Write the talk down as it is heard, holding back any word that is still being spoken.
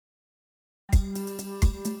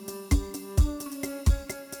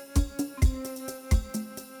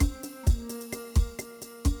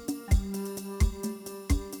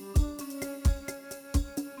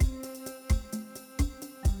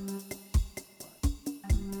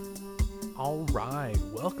All right,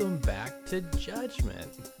 welcome back to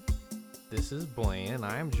Judgment. This is Blaine, and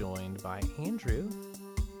I'm joined by Andrew.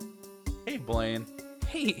 Hey, Blaine.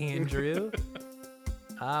 Hey, Andrew.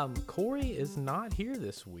 Corey is not here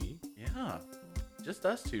this week. Yeah, just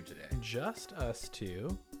us two today. Just us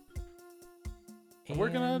two. And we're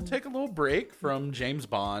going to take a little break from James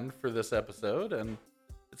Bond for this episode, and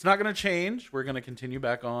it's not going to change. We're going to continue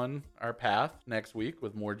back on our path next week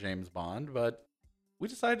with more James Bond, but we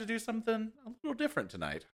decided to do something a little different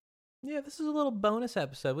tonight. Yeah, this is a little bonus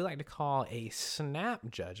episode we like to call a Snap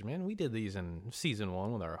Judgment. We did these in season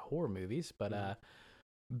 1 with our horror movies, but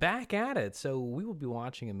back at it. So we will be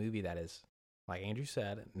watching a movie that is, like Andrew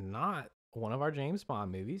said, not one of our James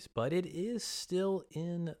Bond movies, but it is still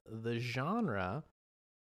in the genre,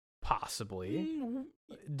 possibly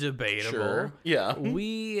debatable. Sure. Yeah.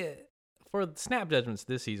 For Snap Judgments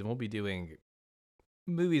this season, we'll be doing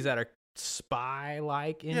movies that are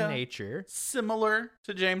spy-like in nature, similar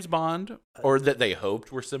to James Bond, or that they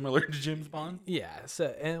hoped were similar to James Bond. Yeah,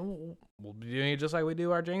 so and we'll be doing it just like we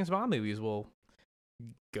do our James Bond movies. We'll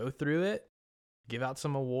go through it, give out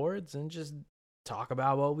some awards, and just talk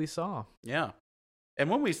about what we saw. Yeah, and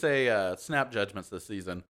when we say Snap Judgments this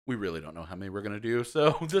season, we really don't know how many we're going to do,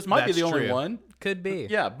 so this might be the only one. Could be.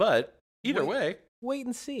 Yeah, but either way. Wait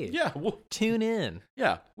and see. Yeah. Tune in.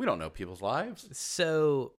 Yeah, we don't know people's lives.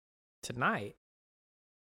 So tonight,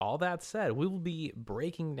 all that said, we will be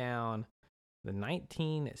breaking down the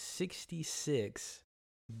 1966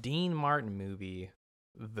 Dean Martin movie,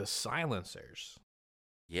 The Silencers.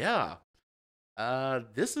 Yeah.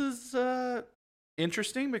 This is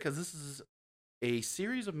interesting because this is a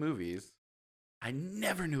series of movies I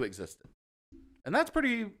never knew existed. And that's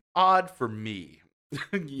pretty odd for me.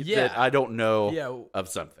 That I don't know of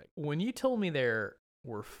something. When you told me there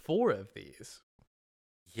were 4 of these,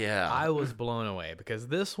 I was blown away because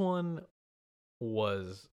this one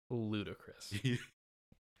was ludicrous.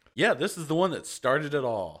 Yeah, this is the one that started it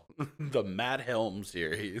all. The Matt Helm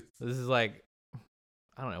series. This is like,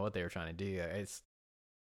 I don't know what they were trying to do.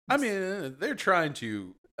 I mean, they're trying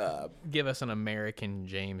to give us an American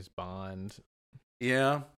James Bond.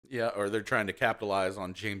 Yeah, or they're trying to capitalize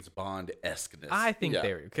on James Bond-esqueness. I think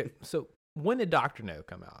they were. So when did Dr. No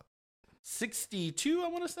come out? 62, I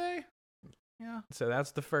want to say. Yeah. So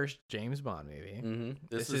that's the first James Bond movie. Mm-hmm.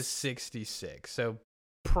 This is 66. So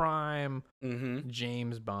prime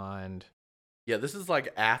James Bond. Yeah, this is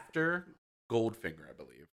like after Goldfinger, I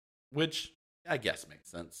believe. Which I guess makes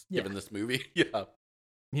sense, given this movie. Yeah.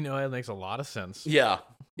 You know, it makes a lot of sense. Yeah.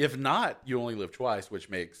 If not, You Only Live Twice, which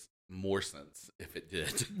makes more sense if it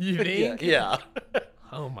did. You think? Yeah.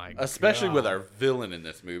 Oh my god. Especially with our villain in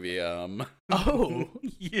this movie. Oh.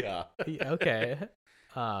 Yeah. Okay.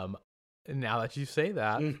 Now that you say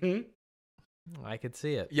that, I could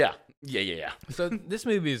see it. Yeah. So this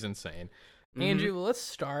movie is insane. Andrew, let's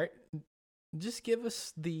start. Just give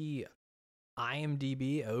us the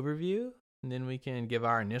IMDb overview, and then we can give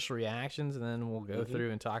our initial reactions, and then we'll go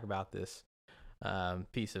through and talk about this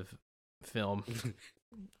piece of film.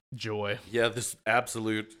 Joy. Yeah, this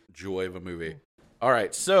absolute joy of a movie. All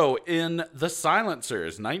right, so in The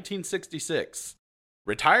Silencers, 1966,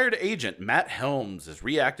 retired agent Matt Helms is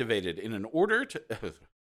reactivated in order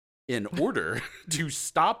to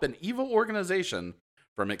stop an evil organization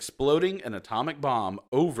from exploding an atomic bomb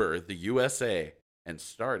over the USA and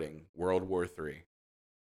starting World War III.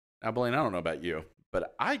 Now, Blaine, I don't know about you,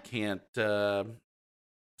 but I can't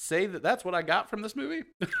say that that's what I got from this movie.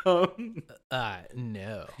 No.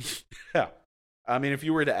 Yeah. I mean, if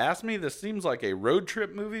you were to ask me, this seems like a road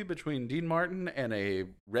trip movie between Dean Martin and a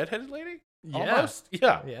redheaded lady. Yeah. Almost.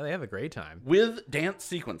 Yeah. Yeah, they have a great time. With dance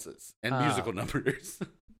sequences and musical numbers.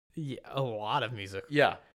 Yeah, a lot of music.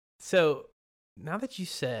 Yeah. So, now that you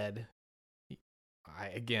said,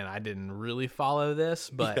 I didn't really follow this,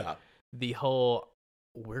 but the whole,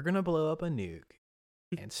 we're going to blow up a nuke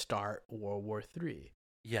and start World War III.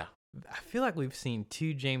 Yeah. I feel like we've seen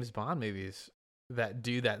 2 James Bond movies that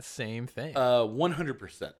do that same thing.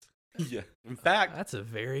 100%. Yeah. In fact, that's a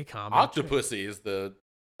very common. Octopussy is the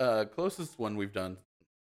closest one we've done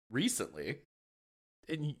recently.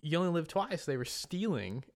 And You Only Live Twice. They were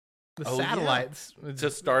stealing the satellites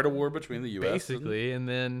to start a war between the U.S. basically, and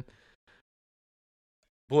then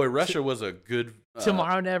boy, Russia was a good.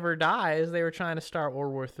 Tomorrow Never Dies. They were trying to start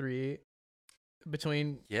World War III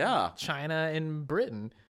between China and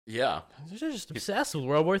Britain. Yeah. They're just obsessed with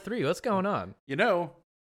World War III. What's going on? You know,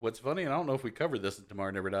 what's funny, and I don't know if we covered this in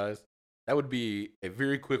Tomorrow Never Dies, that would be a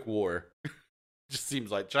very quick war. Just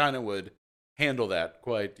seems like China would handle that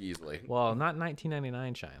quite easily. Well, not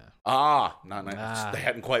 1999 China. They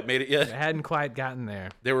hadn't quite made it yet. They hadn't quite gotten there.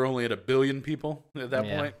 They were only at 1 billion people at that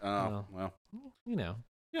point. Well. You know.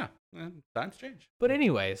 Yeah, times change. But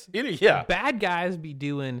anyways, yeah, bad guys be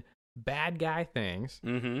doing bad guy things.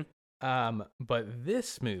 Mm-hmm. But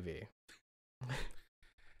this movie,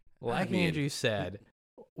 Andrew said,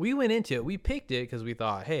 we went into it. We picked it because we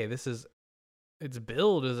thought, hey, it's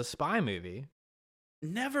billed as a spy movie.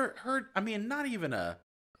 Never heard. I mean, not even a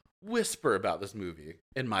whisper about this movie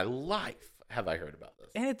in my life have I heard about this.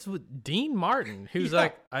 And it's with Dean Martin, who's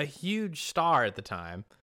like a huge star at the time.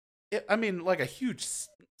 Like a huge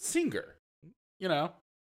singer, you know?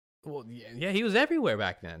 Well, yeah, he was everywhere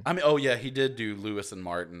back then. He did do Lewis and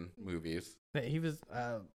Martin movies. He was,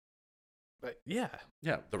 but yeah.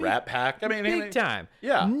 Yeah, the Rat Pack. Big time.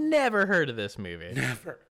 Yeah. Never heard of this movie.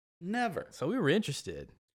 Never. So we were interested.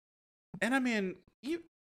 And you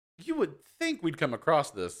would think we'd come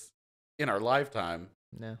across this in our lifetime.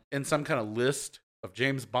 No. In some kind of list of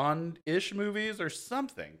James Bond-ish movies or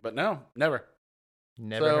something. But no, never.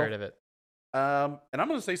 Never heard of it. And I'm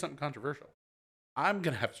going to say something controversial. I'm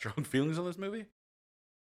going to have strong feelings on this movie.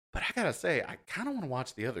 But I got to say, I kind of want to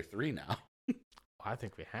watch the other 3 now. I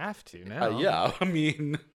think we have to now. Yeah,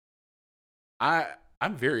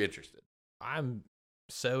 I'm very interested. I'm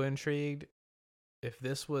so intrigued. If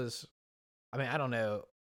this was, I don't know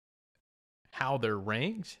how they're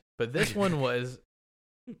ranked, but this one was.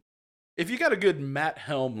 If you got a good Matt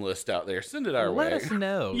Helm list out there, send it our way. Let us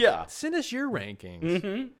know. Yeah. Send us your rankings.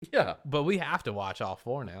 Mm-hmm. Yeah. But we have to watch all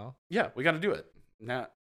 4 now. Yeah, we got to do it. Now,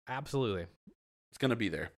 absolutely. It's going to be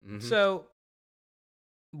there. Mm-hmm. So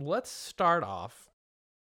let's start off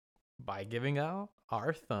by giving out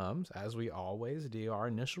our thumbs, as we always do, our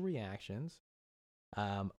initial reactions.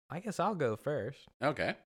 I guess I'll go first.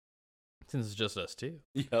 Okay. Since it's just us 2.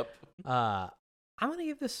 Yep. I'm going to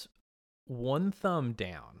give this 1 thumb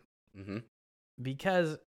down. Mm-hmm.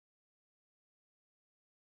 Because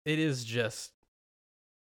it is just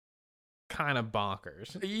kind of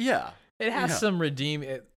bonkers. Yeah. It has some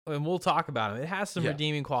redeeming, and we'll talk about it. It has some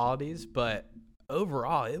redeeming qualities, but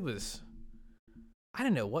overall, it was, I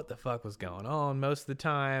didn't know what the fuck was going on most of the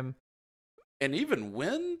time. And even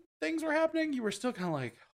when things were happening, you were still kind of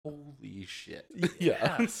like, holy shit.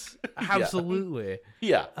 Yes, absolutely.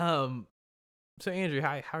 Yeah. So Andrew,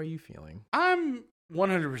 how are you feeling? I'm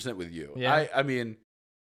 100% with you. Yeah.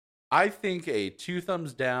 I think a 2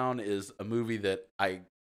 thumbs down is a movie that I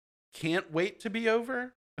can't wait to be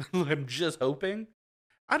over. I'm just hoping.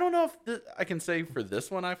 I don't know if I can say for this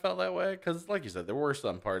one I felt that way, because like you said, there were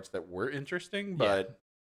some parts that were interesting, but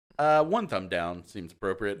 1 thumb down seems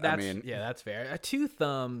appropriate. That's fair. A 2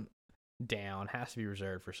 thumb down has to be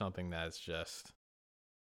reserved for something that's just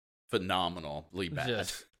phenomenally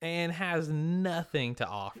bad. And has nothing to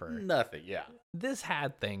offer. Nothing, yeah. This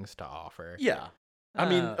had things to offer. Yeah.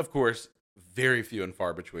 Of course, very few and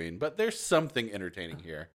far between, but there's something entertaining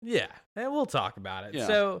here. Yeah, and we'll talk about it. Yeah.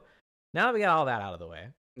 So now that we got all that out of the way.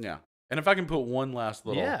 Yeah. And if I can put one last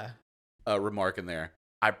little remark in there,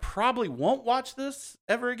 I probably won't watch this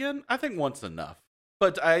ever again. I think once enough.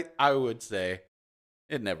 But I would say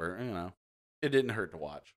it never, it didn't hurt to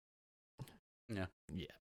watch. Yeah. Yeah.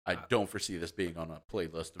 I don't foresee this being on a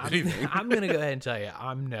playlist of anything. I'm going to go ahead and tell you,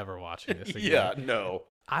 I'm never watching this again. Yeah, no.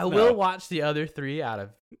 I will watch the other 3 out of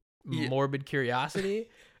morbid curiosity.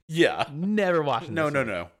 Yeah. Never watching this again.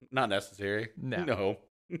 No. Not necessary. No.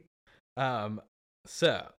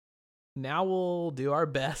 So, now we'll do our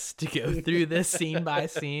best to go through this scene by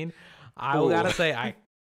scene. I gotta say,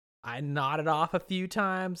 I nodded off a few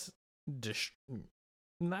times.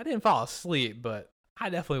 I didn't fall asleep, but I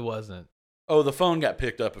definitely wasn't. Oh, the phone got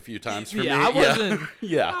picked up a few times for me. I wasn't.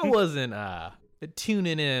 Yeah. I wasn't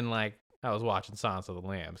tuning in like I was watching Silence of the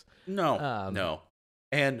Lambs. No. No.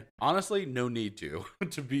 And honestly, no need to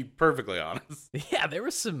be perfectly honest. Yeah, there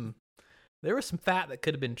was some fat that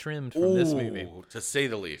could have been trimmed from this movie, to say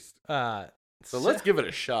the least. So let's So give it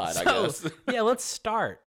a shot, I guess. Yeah, let's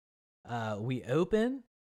start. We open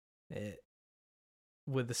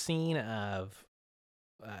with the scene of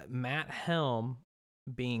Matt Helm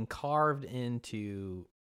being carved into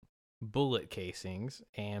bullet casings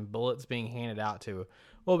and bullets being handed out to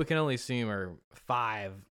what we can only assume are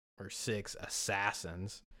 5 or 6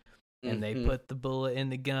 assassins. And they put the bullet in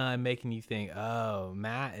the gun, making you think, oh,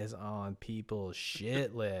 Matt is on people's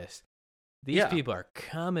shit list. These people are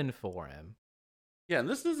coming for him. Yeah, and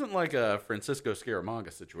this isn't like a Francisco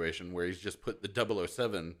Scaramanga situation where he's just put the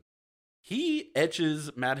 007. He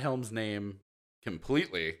etches Matt Helm's name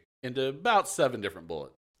completely into about 7 different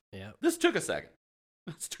bullets. Yeah. This took a second.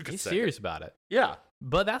 He's serious about it. Yeah.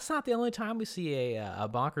 But that's not the only time we see a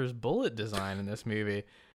bonkers bullet design in this movie.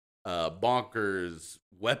 Bonkers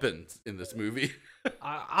weapons in this movie.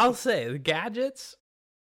 I'll say the gadgets.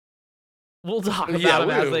 We'll talk about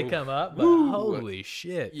them as they come up. But holy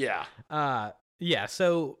shit! Yeah. Yeah.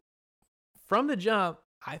 So from the jump,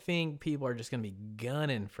 I think people are just gonna be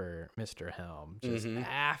gunning for Mr. Helm, just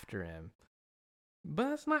after him. But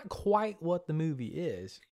that's not quite what the movie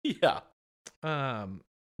is. Yeah.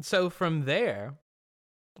 So from there,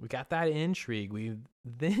 we got that intrigue. We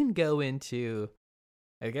then go into,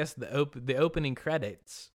 I guess the opening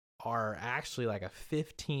credits are actually like a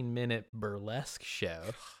 15-minute burlesque show.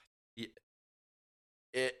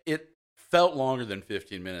 It felt longer than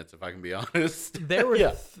 15 minutes, if I can be honest. There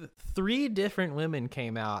were 3 different women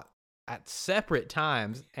came out at separate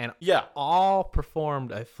times and all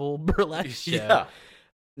performed a full burlesque show. Yeah.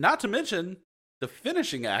 Not to mention, the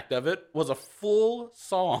finishing act of it was a full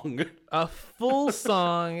song. A full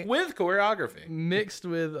song. With choreography. Mixed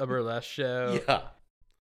with a burlesque show. Yeah.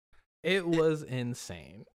 It was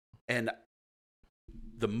insane. And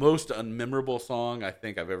the most unmemorable song I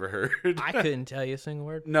think I've ever heard. I couldn't tell you a single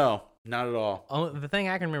word. No, not at all. The thing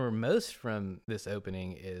I can remember most from this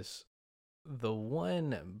opening is the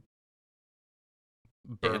one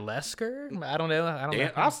burlesquer. I don't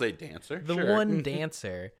know. I'll say dancer. The one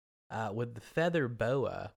dancer with the feather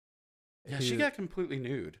boa. Yeah, she got completely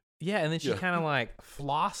nude. Yeah, and then she kind of like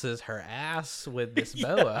flosses her ass with this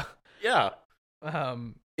boa. Yeah.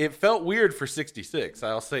 It felt weird for 66.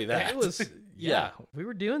 I'll say that. It was. Yeah, we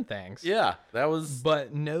were doing things. Yeah, that was.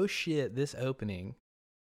 But no shit, this opening,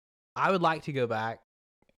 I would like to go back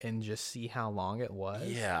and just see how long it was.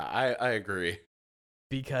 Yeah, I agree.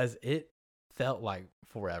 Because it felt like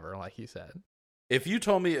forever, like you said. If you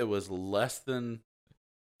told me it was less than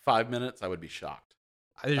 5 minutes, I would be shocked.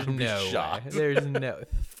 There's no way. There's no.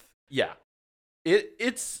 Yeah,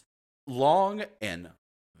 it's long and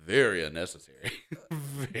very unnecessary.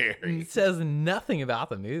 Very. It says nothing about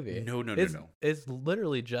the movie. No. It's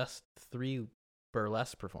literally just 3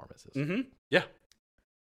 burlesque performances. Mm-hmm. Yeah.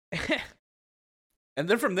 And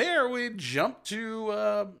then from there we jump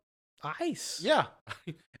to ICE. Yeah.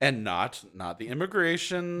 And not the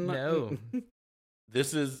immigration. No.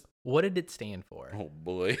 This is. What did it stand for? Oh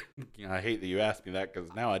boy, I hate that you asked me that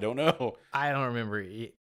because now I don't know. I don't remember.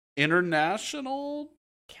 International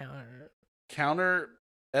counter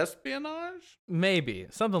espionage? Maybe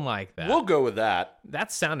something like that. We'll go with that.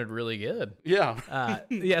 That sounded really good. Yeah.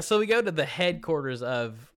 Yeah. So we go to the headquarters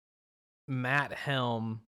of Matt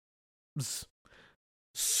Helm's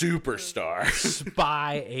superstar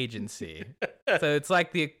spy agency. So it's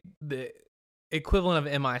like the equivalent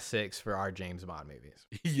of MI6 for our James Bond movies.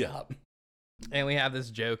 Yeah. And we have this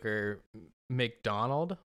Joker,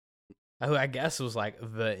 McDonald, who I guess was like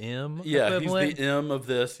the M. Yeah, equivalent. He's the M of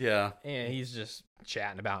this. Yeah. And he's just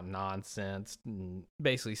chatting about nonsense and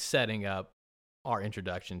basically setting up our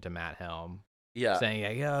introduction to Matt Helm. Yeah. Saying,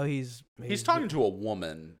 like, oh, he's talking to a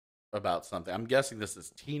woman about something. I'm guessing this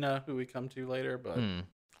is Tina, who we come to later, but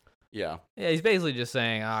yeah. Yeah, he's basically just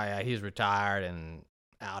saying, oh, yeah, he's retired and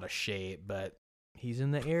out of shape, but he's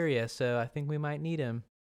in the area, so I think we might need him.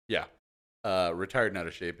 Yeah. Retired and out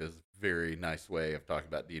of shape is a very nice way of talking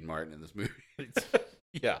about Dean Martin in this movie.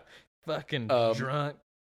 Yeah. Fucking drunk.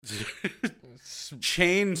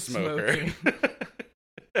 Chain smoker.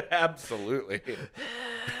 Absolutely.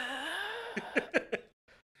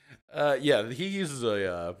 Yeah, he uses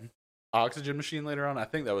a oxygen machine later on. I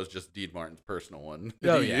think that was just Dean Martin's personal one.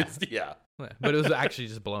 Oh, yeah. Used. Yeah. But it was actually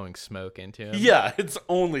just blowing smoke into him. Yeah, it's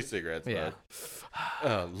only cigarette smoke.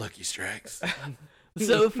 Yeah. Lucky strikes.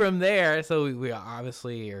 So from there, we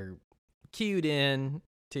obviously are cued in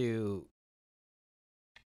to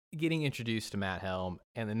getting introduced to Matt Helm,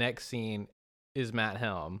 and the next scene is Matt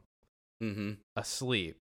Helm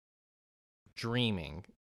asleep, dreaming.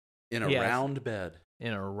 In a round bed.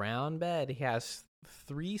 In a round bed. He has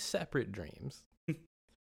 3 separate dreams.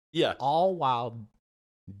 Yeah. All while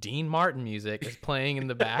Dean Martin music is playing in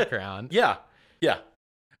the background. Yeah.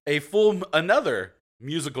 Another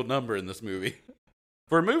musical number in this movie.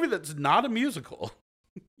 For a movie that's not a musical.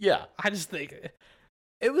 Yeah. I just think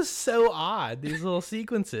it was so odd, these little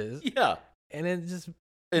sequences. Yeah. And it just...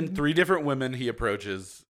 And 3 different women he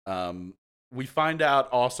approaches. We find out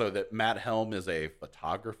also that Matt Helm is a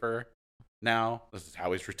photographer now. This is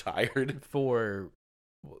how he's retired. For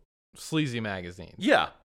sleazy magazines. Yeah.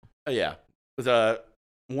 Yeah. With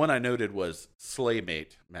one I noted was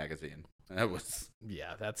Slaymate magazine. That was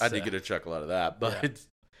that's I did get a chuckle out of that, but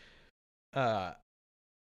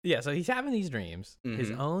so he's having these dreams.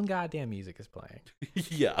 His own goddamn music is playing.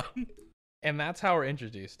 Yeah. And that's how we're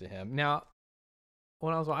introduced to him. Now,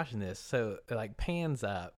 when I was watching this, so it like pans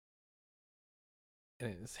up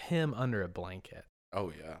and it's him under a blanket.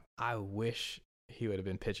 Oh yeah. I wish he would have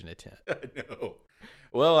been pitching a tent. I know.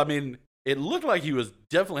 Well, I mean, it looked like he was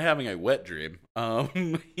definitely having a wet dream.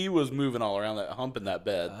 He was moving all around that hump in that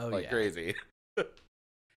bed crazy.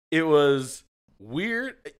 It was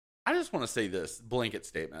weird. I just want to say this blanket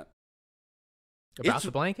statement. About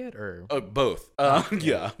the blanket or? Both.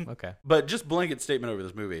 Yeah. Okay. But just blanket statement over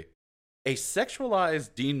this movie. A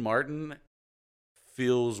sexualized Dean Martin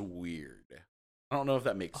feels weird. I don't know if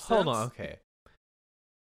that makes sense. Hold on. Okay.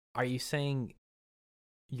 Are you saying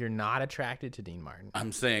you're not attracted to Dean Martin?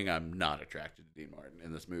 I'm saying I'm not attracted to Dean Martin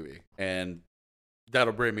in this movie. And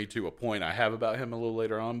that'll bring me to a point I have about him a little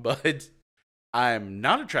later on. But I'm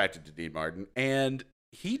not attracted to Dean Martin. And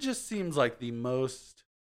he just seems like the most,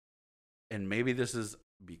 and maybe this is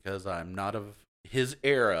because I'm not of his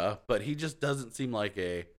era, but he just doesn't seem like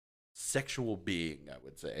a sexual being, I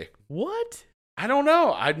would say. What? I don't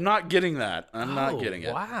know. I'm not getting that. I'm not getting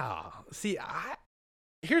it. Wow. See,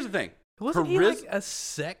 here's the thing. Wasn't he like a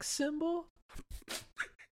sex symbol?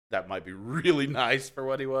 That might be really nice for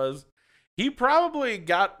what he was. He probably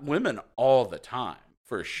got women all the time,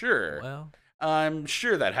 for sure. Well, I'm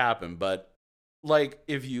sure that happened, but like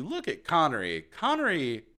if you look at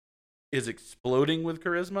Connery is exploding with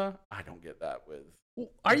charisma. I don't get that with.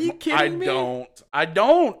 Are you kidding me? I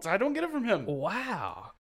don't get it from him.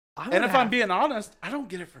 Wow. And if I'm being honest, I don't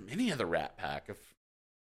get it from any of the Rat Pack. If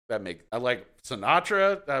that makes, I like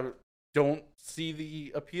Sinatra. I don't see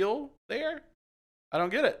the appeal there. I don't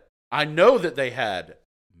get it. I know that they had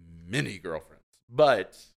many girlfriends,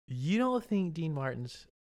 but you don't think Dean Martin's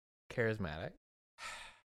charismatic?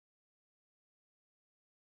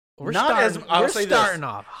 We're starting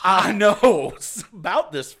off hot. I know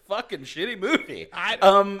about this fucking shitty movie.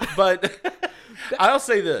 But I'll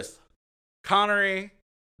say this: Connery,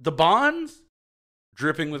 the Bonds,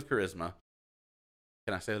 dripping with charisma.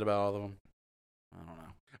 Can I say that about all of them? I don't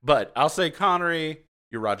know, but I'll say Connery,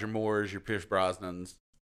 your Roger Moores, your Pierce Brosnans,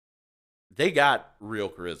 they got real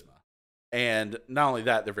charisma, and not only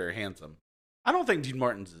that, they're very handsome. I don't think Dean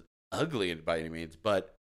Martin's ugly by any means,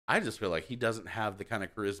 but I just feel like he doesn't have the kind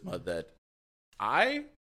of charisma that I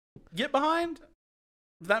get behind.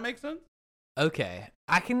 Does that make sense? Okay.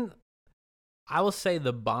 I will say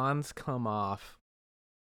the Bonds come off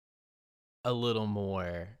a little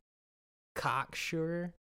more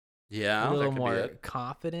cocksure. Yeah. A little more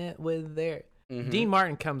confident with their. Mm-hmm. Dean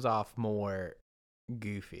Martin comes off more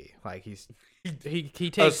goofy. Like he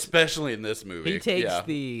takes, especially in this movie. He takes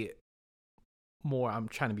the more I'm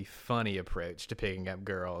trying to be funny approach to picking up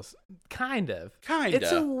girls. Kind of.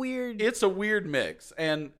 It's a weird mix,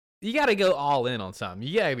 and you got to go all in on something.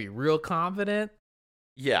 You got to be real confident.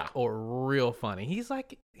 Yeah. Or real funny.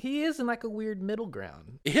 He is in like a weird middle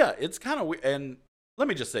ground. Yeah, it's kind of weird. And let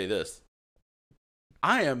me just say this.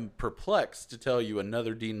 I am perplexed to tell you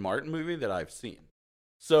another Dean Martin movie that I've seen.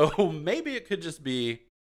 So maybe it could just be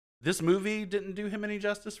this movie didn't do him any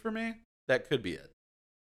justice for me. That could be it.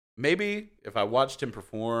 Maybe if I watched him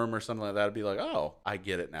perform or something like that, I'd be like, oh, I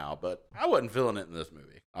get it now. But I wasn't feeling it in this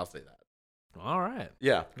movie. I'll say that. All right.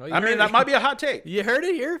 Yeah. Well, that might be a hot take. You heard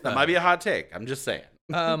it here. That might be a hot take. I'm just saying.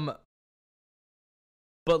 But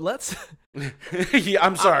let's. Yeah,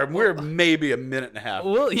 I'm sorry. We're maybe a minute and a half.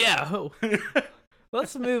 Well, yeah.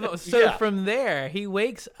 Let's move on. So from there, he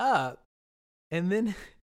wakes up, and then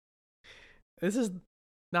this is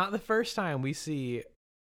not the first time we see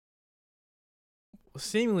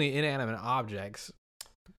seemingly inanimate objects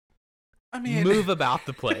move about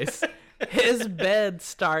the place. His bed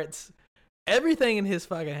starts. Everything in his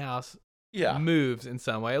fucking house moves in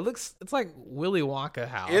some way. It's like Willy Wonka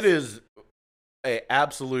house. It is a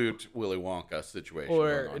absolute Willy Wonka situation.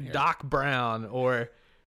 Or Doc Brown or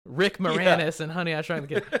Rick Moranis and Honey, I Shrunk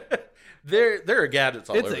the Kid. There are gadgets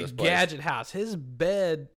all over this place. It's a gadget house. His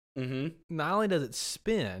bed, not only does it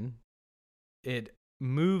spin, it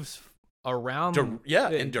moves around.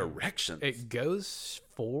 In directions. It goes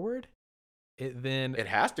forward. It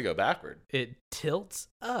has to go backward. It tilts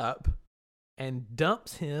up and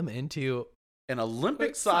dumps him into an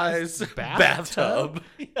Olympic-sized bathtub.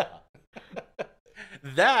 Yeah.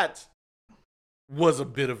 That was a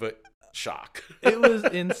bit of a shock. It was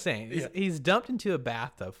insane. He's dumped into a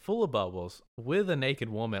bathtub full of bubbles with a naked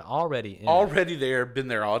woman already in there, been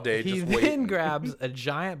there all day. He just then waiting. grabs a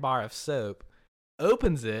giant bar of soap,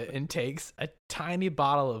 opens it and takes a tiny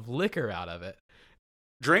bottle of liquor out of it.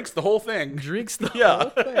 Drinks the whole thing. Drinks the whole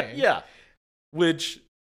thing. Yeah. Which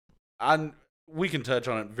we can touch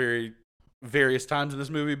on it various times in this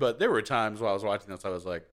movie, but there were times while I was watching this, I was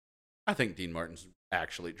like, I think Dean Martin's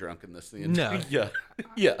actually drunk in this scene. No.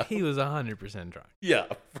 Yeah. He was 100% drunk. Yeah,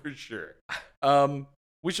 for sure.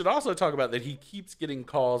 We should also talk about that he keeps getting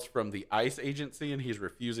calls from the ICE agency and he's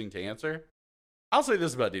refusing to answer. I'll say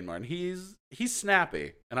this about Dean Martin. He's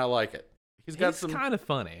snappy, and I like it. He's kind of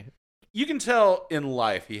funny. You can tell in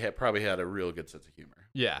life he probably had a real good sense of humor.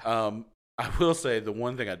 Yeah. I will say the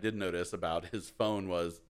one thing I did notice about his phone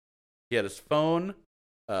was he had his phone,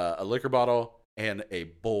 a liquor bottle, and a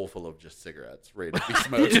bowl full of just cigarettes ready to be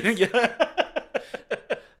smoked.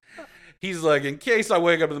 He's like, in case I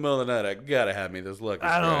wake up in the middle of the night, I gotta have me this Lucky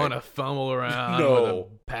Strike. I don't want to fumble around with a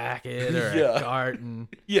packet or a carton.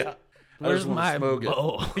 Yeah. Where's my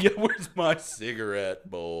bowl? Yeah, where's my cigarette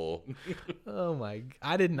bowl? Oh my!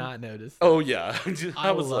 I did not notice. Oh yeah,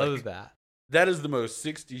 I was love that. That is the most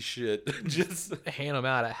 60s shit. Just hand them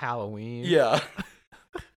out at Halloween. Yeah,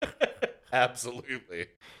 absolutely.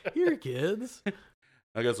 Here, kids.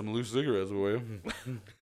 I got some loose cigarettes for you.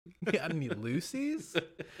 Got any loosies?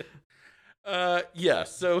 Yeah.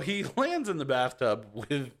 So he lands in the bathtub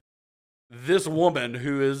with this woman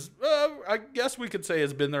who is, I guess we could say,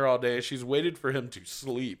 has been there all day. She's waited for him to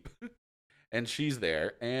sleep, and she's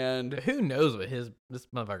there. And who knows what this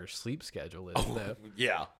motherfucker's sleep schedule is? Though.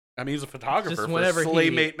 Yeah, I mean, he's a photographer just for whenever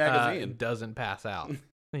Slaymate magazine. Doesn't pass out.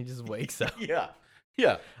 He just wakes up.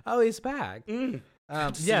 Yeah. Oh, he's back.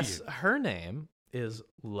 Yes, you. her name is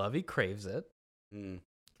Lovey Craves It.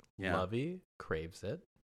 Yeah. Lovey Craves It.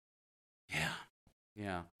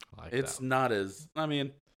 Yeah. It's not as, I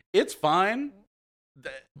mean, it's fine.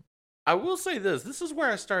 I will say this. This is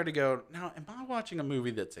where I started to go, now, am I watching a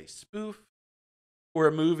movie that's a spoof or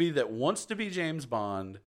a movie that wants to be James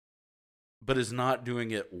Bond but is not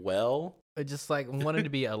doing it well? I just wanted to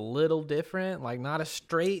be a little different, not a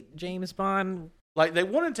straight James Bond. They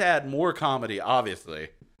wanted to add more comedy, obviously,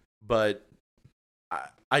 but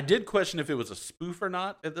I did question if it was a spoof or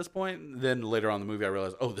not at this point. Then later on in the movie, I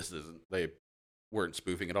realized, this isn't. They weren't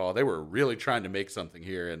spoofing at all. They were really trying to make something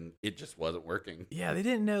here, and it just wasn't working. Yeah, they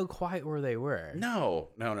didn't know quite where they were. No.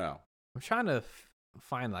 I'm trying to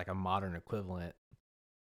find a modern equivalent.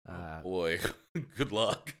 Boy, good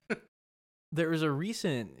luck. There was a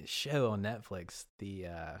recent show on Netflix,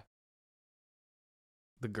 the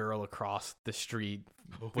girl across the street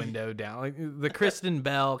window down, the Kristen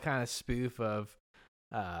Bell kind of spoof of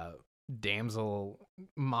damsel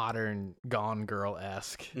modern Gone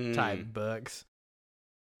Girl-esque type books.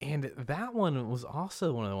 And that one was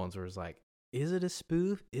also one of the ones where it's is it a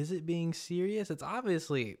spoof? Is it being serious? It's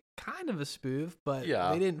obviously kind of a spoof, but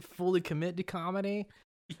they didn't fully commit to comedy.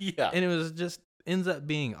 Yeah. And it was just ends up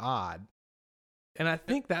being odd. And I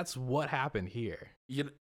think that's what happened here.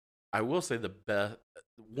 I will say the best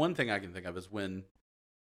one thing I can think of is when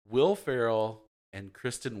Will Ferrell and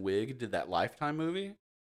Kristen Wiig did that Lifetime movie,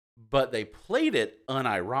 but they played it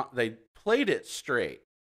unironic. They played it straight,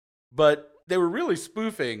 but they were really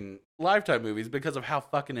spoofing Lifetime movies because of how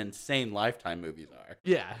fucking insane Lifetime movies are.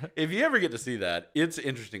 Yeah. If you ever get to see that, it's an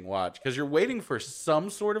interesting watch because you're waiting for some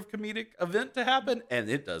sort of comedic event to happen, and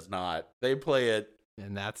it does not. They play it.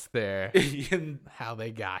 And that's how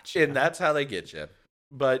they got you. And that's how they get you.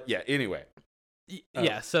 But yeah, anyway.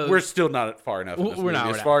 So we're still not far enough in this movie,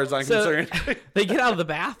 as far as I'm concerned. They get out of the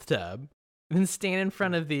bathtub and stand in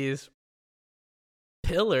front of these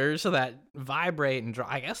pillars that vibrate and dry.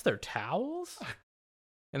 I guess they're towels.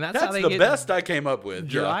 And that's how they the best I came up with.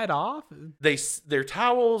 Dried off. They're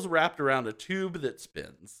towels wrapped around a tube that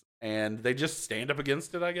spins, and they just stand up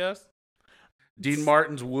against it, I guess. Dean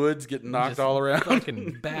Martin's woods getting knocked all around,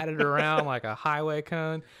 fucking batted around like a highway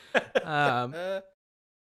cone.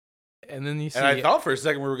 And then you see. And I thought for a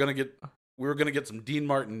second we were gonna get some Dean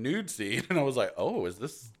Martin nude scene, and I was like, "Oh, is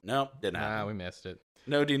this?" No, didn't happen. Nah, we missed it.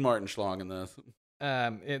 No Dean Martin schlong in this.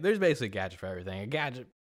 There's basically a gadget for everything. A gadget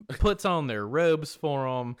puts on their robes for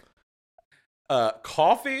them.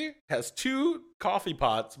 Coffee has 2 coffee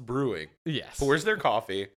pots brewing. Yes, pours their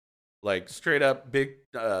coffee, straight up big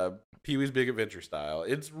Pee-wee's Big Adventure style.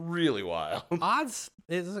 It's really wild.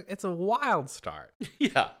 It's a wild start.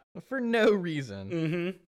 Yeah, for no reason.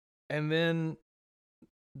 Mm-hmm. And then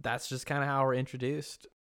that's just kind of how we're introduced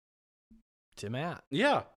to Matt.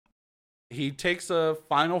 Yeah. He takes a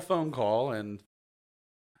final phone call and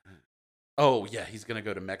he's going to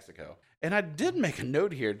go to Mexico. And I did make a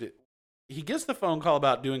note here. He gets the phone call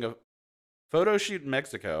about doing a photo shoot in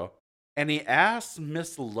Mexico, and he asks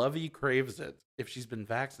Miss Lovey Craves It if she's been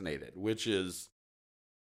vaccinated, which is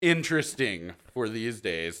interesting for these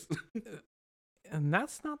days. And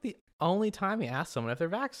that's not the only time he asks someone if they're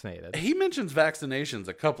vaccinated. He mentions vaccinations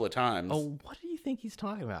a couple of times. Oh, what do you think he's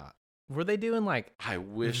talking about? Were they doing like I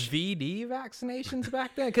wish VD vaccinations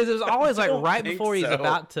back then? Because it was always like right before he's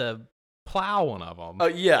about to plow one of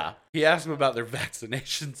them. Yeah, he asked them about their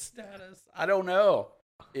vaccination status. I don't know.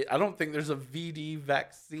 I don't think there's a VD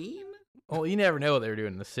vaccine. Well, you never know what they were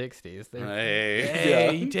doing in the 60s.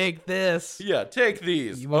 Hey, you take this. Yeah, take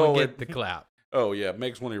these. You won't get the clap. Oh, yeah,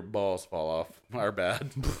 makes one of your balls fall off. Our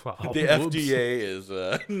bad. Oh, the FDA is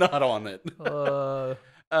not on it.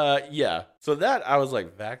 Yeah. So that, I was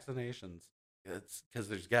like, vaccinations. It's because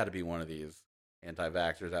there's got to be one of these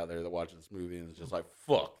anti-vaxxers out there that watches this movie and is just like,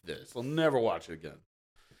 fuck this. I'll never watch it again.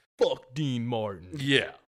 Fuck Dean Martin.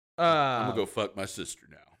 Yeah. I'm going to go fuck my sister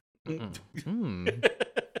now.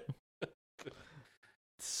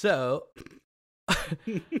 So.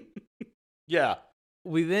 Yeah.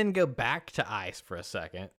 We then go back to Ice for a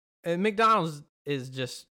second. And McDonald's is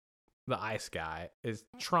just the Ice guy, is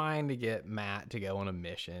trying to get Matt to go on a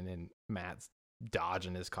mission, and Matt's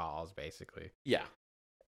dodging his calls, basically. Yeah.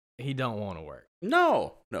 He don't want to work.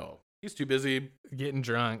 No. He's too busy getting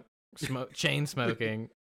drunk, chain smoking.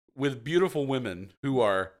 With beautiful women who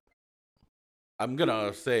are, I'm going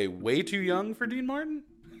to say, way too young for Dean Martin.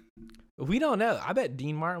 We don't know. I bet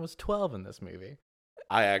Dean Martin was 12 in this movie.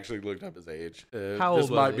 I actually looked up his age. How old this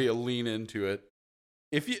might be a lean into it.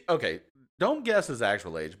 Okay, don't guess his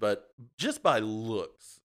actual age, but just by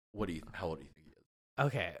looks, how old do you think he is?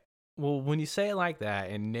 Okay. Well, when you say it like that,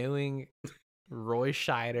 and knowing Roy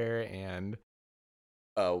Scheider and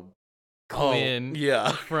Quinn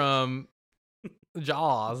from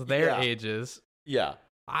Jaws, their ages,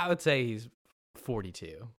 I would say he's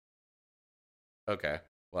 42. Okay.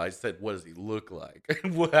 Well, I said, what does he look like?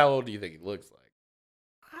 How old do you think he looks like?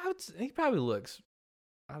 He probably looks,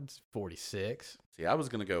 46. See, I was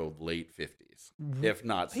going to go late 50s, if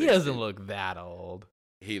not 60s. He doesn't look that old.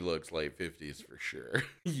 He looks late 50s for sure.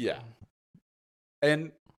 Yeah.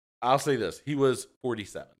 And I'll say this. He was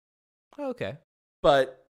 47. Okay.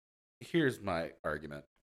 But here's my argument.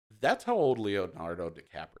 That's how old Leonardo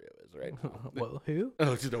DiCaprio is right now. Well, who?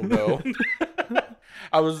 I don't know.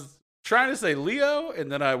 I was trying to say Leo,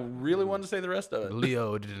 and then I really wanted to say the rest of it.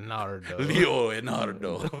 Leonardo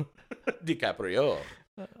DiCaprio.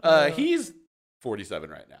 He's 47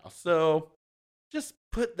 right now. So just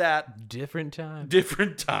put that... Different time.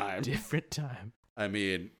 I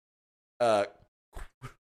mean,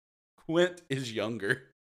 Quint is younger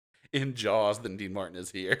in Jaws than Dean Martin is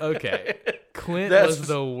here. Okay. Quint was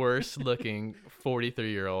the worst looking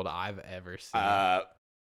 43-year-old I've ever seen.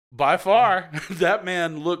 By far, that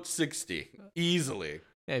man looked 60 easily.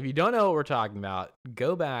 Yeah, if you don't know what we're talking about,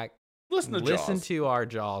 go back, listen to our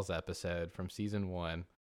Jaws episode from season 1,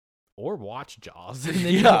 or watch Jaws, and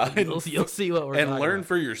then you'll see what we're talking about. And learn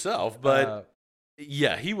for yourself. But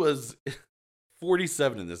yeah, he was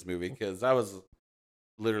 47 in this movie, because I was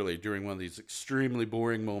literally during one of these extremely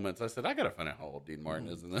boring moments. I said, I gotta find out how old Dean Martin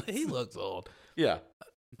is in this. He looks old. Yeah,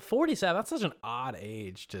 47. That's such an odd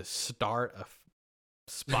age to start a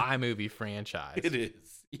spy movie franchise. It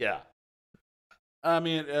is. Yeah. I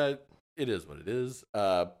mean, it is what it is.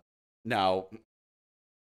 Now,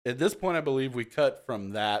 at this point, I believe we cut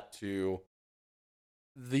from that to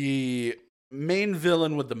the main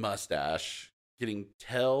villain with the mustache getting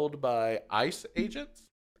tailed by ICE agents.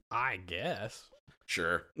 I guess.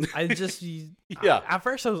 Sure. At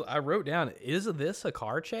first, I wrote down, is this a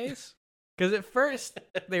car chase? Because at first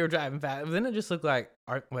they were driving fast, but then it just looked like,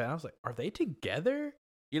 I was like, are they together?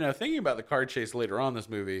 You know, thinking about the car chase later on in this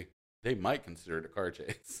movie, they might consider it a car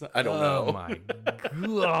chase. I don't know. Oh my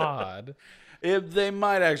God. They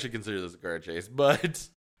might actually consider this a car chase, but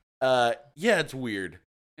yeah, it's weird.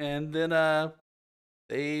 And then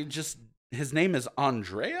his name is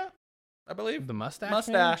Andrea, I believe. The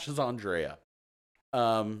mustache is Andrea.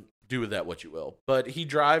 Do with that what you will. But he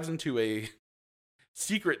drives into a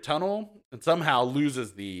secret tunnel and somehow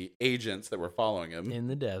loses the agents that were following him. In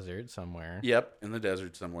the desert somewhere. Yep, in the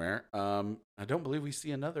desert somewhere. I don't believe we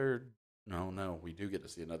see another... No, we do get to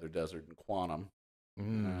see another desert in Quantum.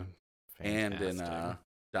 And in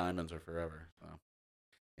Diamonds Are Forever. So,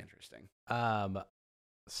 interesting.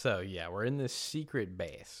 So, yeah, we're in this secret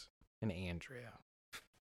base in Andrea.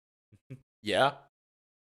 Yeah.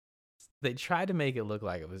 They tried to make it look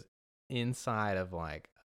like it was inside of, like,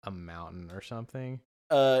 a mountain or something.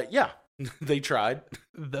 Yeah, they tried.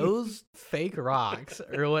 Those fake rocks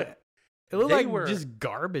are what... It looked like just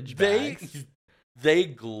garbage bags. They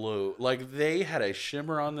glow. Like, they had a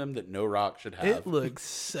shimmer on them that no rock should have. It looks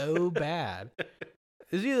so bad.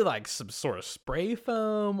 It's either like some sort of spray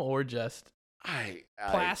foam or just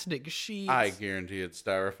plastic sheets. I guarantee it's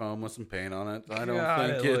styrofoam with some paint on it. I don't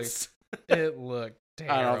God, think it's. It looked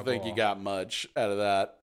terrible. I don't think you got much out of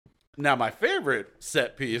that. Now, my favorite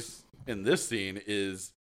set piece in this scene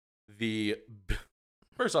is the.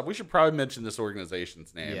 First off, we should probably mention this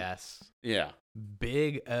organization's name. Yes. Yeah.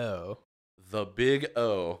 Big O. The Big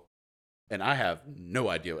O. And I have no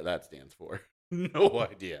idea what that stands for. No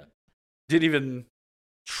idea. Didn't even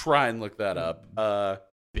try and look that up.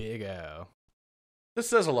 Big O. This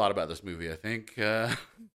says a lot about this movie, I think. And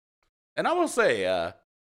I will say,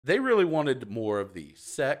 they really wanted more of the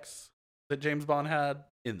sex that James Bond had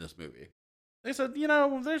in this movie. They said,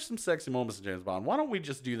 there's some sexy moments in James Bond. Why don't we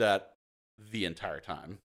just do that the entire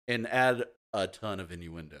time and add a ton of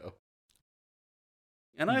innuendo?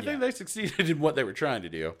 And I think they succeeded in what they were trying to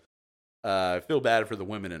do. I feel bad for the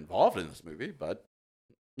women involved in this movie, but,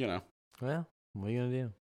 Well, what are you going to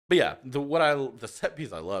do? But yeah, the set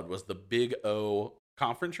piece I loved was the Big O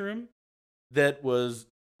conference room that was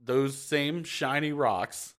those same shiny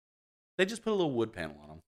rocks. They just put a little wood panel on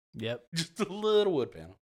them. Yep. Just a little wood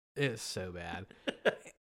panel. It's so bad.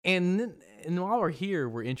 and while we're here,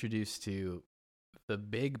 we're introduced to the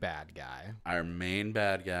big bad guy. Our main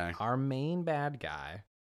bad guy.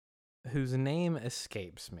 Whose name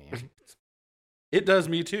escapes me. It does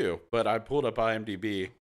me too, but I pulled up IMDb.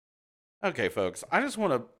 Okay, folks, I just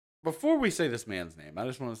want to, before we say this man's name, I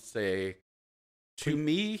just want to say, to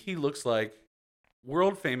me, he looks like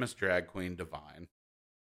world famous drag queen Divine.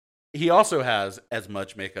 He also has as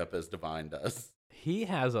much makeup as Divine does. He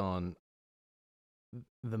has on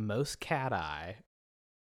the most cat eye.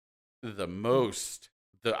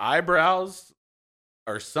 The eyebrows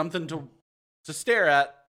are something to stare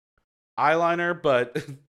at. Eyeliner, but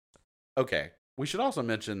okay. We should also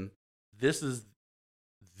mention this is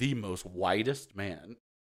the most whitest man.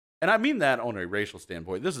 And I mean that on a racial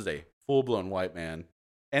standpoint. This is a full-blown white man.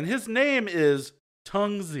 And his name is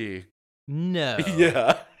Tungzi. No.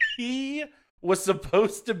 Yeah. He was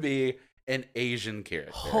supposed to be an Asian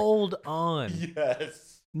character. Hold on.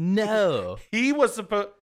 Yes. No. He was supposed...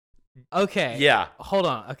 Okay. Yeah. Hold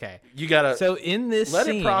on. Okay. You gotta... So in this let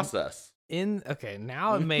scene... it process. Okay,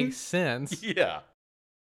 now it makes sense. Yeah.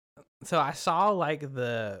 So I saw like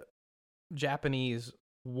the Japanese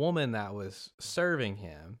woman that was serving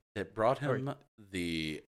him. It brought him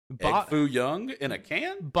the egg foo young in a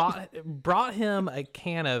can? Brought him a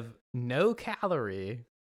can of no calorie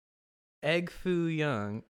egg foo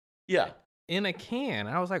young. Yeah. In a can.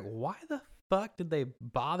 I was like, why the fuck did they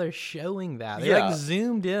bother showing that? They like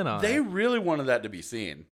zoomed in on it. They really wanted that to be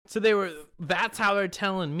seen. So that's how they're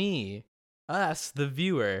telling me, us, the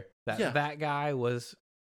viewer, that guy was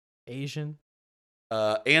Asian.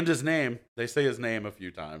 And his name. They say his name a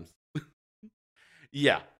few times.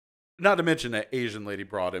 Yeah. Not to mention that Asian lady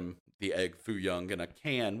brought him the egg foo young in a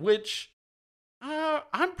can, which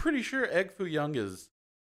I'm pretty sure egg foo young is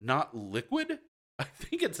not liquid. I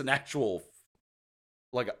think it's an actual,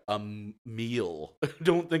 like a meal. I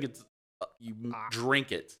don't think it's, you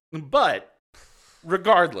drink it. But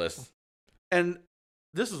regardless, and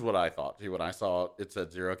this is what I thought too when I saw it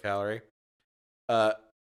said 0 calorie.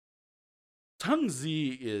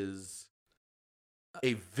 Tungzi is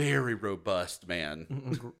a very robust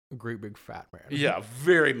man. Great big fat man. Yeah,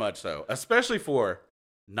 very much so. Especially for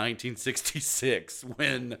 1966,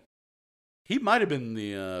 when he might have been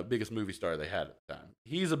the biggest movie star they had at the time.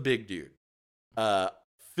 He's a big dude.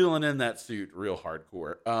 Filling in that suit real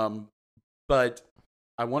hardcore. But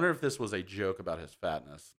I wonder if this was a joke about his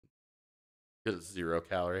fatness. Because it's 0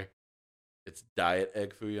 calorie. It's diet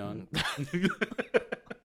egg foo young.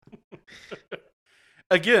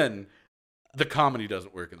 Again, the comedy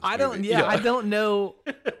doesn't work in this movie. I don't know.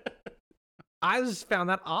 I just found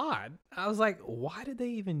that odd. I was like, why did they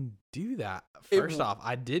even do that? First off,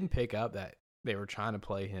 I didn't pick up that they were trying to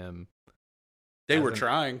play him. They were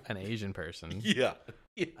trying. An Asian person. Yeah.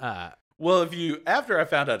 Well, after I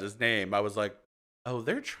found out his name, I was like, oh,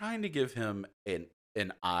 they're trying to give him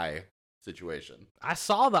an eye situation. I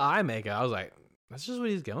saw the eye makeup. I was like, that's just what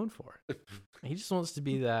he's going for. He just wants to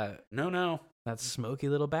be that. No. That smoky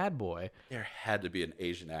little bad boy. There had to be an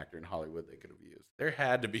Asian actor in Hollywood they could have used. There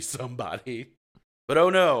had to be somebody. But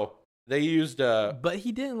oh no, they used But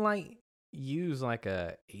he didn't use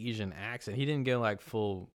a Asian accent. He didn't go like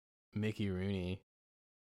full Mickey Rooney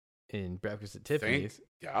in Breakfast at Tiffany's.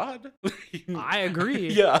 Thank God. I agree.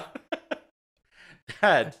 Yeah.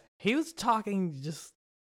 He was talking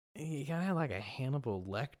he kind of had like a Hannibal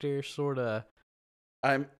Lecter sort of.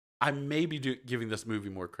 I may be giving this movie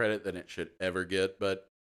more credit than it should ever get, but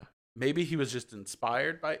maybe he was just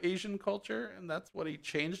inspired by Asian culture, and that's what he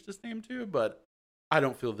changed his name to. But I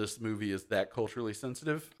don't feel this movie is that culturally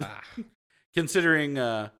sensitive,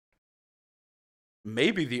 considering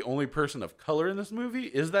maybe the only person of color in this movie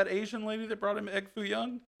is that Asian lady that brought him Egg Foo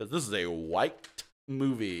Young, because this is a white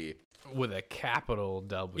movie with a capital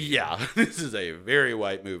W. Yeah, this is a very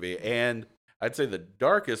white movie, and I'd say the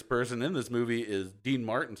darkest person in this movie is Dean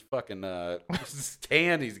Martin's fucking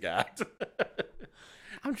tan he's got.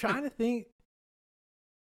 I'm trying to think.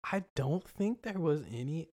 I don't think there was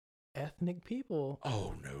any ethnic people.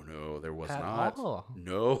 Oh, no, there was at not. all.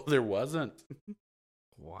 No, there wasn't.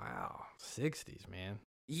 Wow. 60s, man.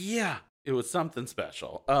 Yeah, it was something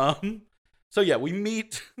special. So yeah, we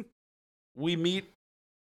meet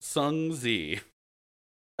Sung Zi.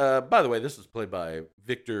 By the way, this is played by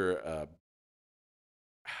Victor.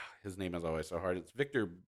 His name is always so hard. It's Victor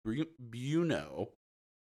Buono.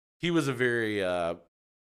 He was a very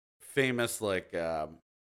famous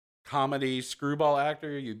comedy screwball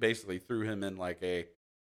actor. You basically threw him in like a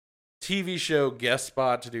TV show guest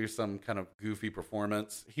spot to do some kind of goofy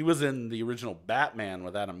performance. He was in the original Batman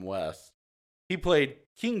with Adam West. He played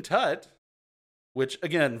King Tut, which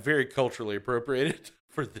again, very culturally appropriated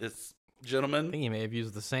for this gentleman. I think he may have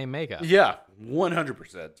used the same makeup. Yeah,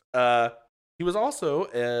 100%. He was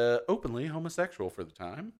also openly homosexual for the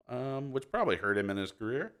time, which probably hurt him in his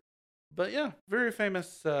career. But yeah, very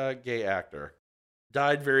famous gay actor.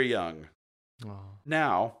 Died very young. Oh.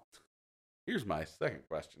 Now, here's my second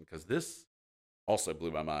question, because this also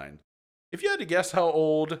blew my mind. If you had to guess how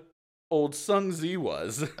old Sung Zi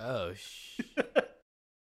was, Oh,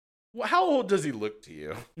 how old does he look to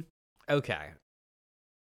you? Okay.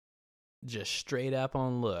 Just straight up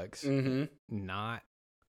on looks. Mm-hmm. Not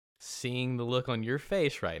seeing the look on your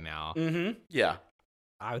face right now. Mm-hmm. Yeah.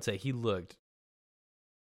 I would say he looked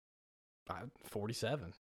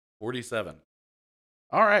 47. 47.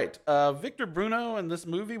 All right. Victor Bruno in this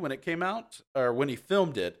movie, when it came out, or when he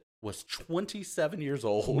filmed it, was 27 years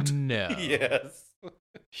old. No. Yes.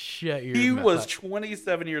 Shut your He mouth. was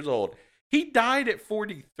 27 years old. He died at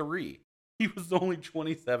 43. He was only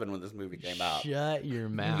 27 when this movie came out. Shut your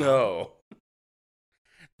mouth. No.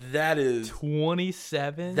 That is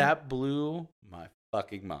 27? That blew my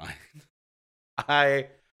fucking mind. I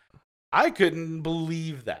couldn't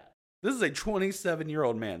believe that. This is a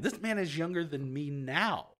 27-year-old man. This man is younger than me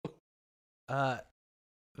now.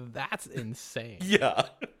 That's insane. Yeah.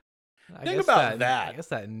 I Think guess about that. I guess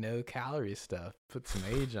that no calorie stuff puts some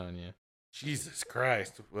age on you. Jesus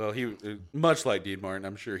Christ. Well, he much like Dean Martin,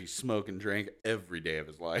 I'm sure he smoked and drank every day of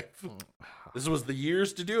his life. This was the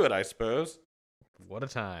years to do it, I suppose. What a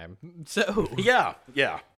time. So Yeah.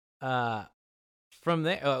 From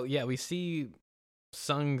there, we see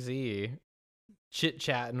Sung Zi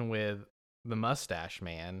chit-chatting with the mustache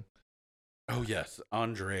man. Oh, yes.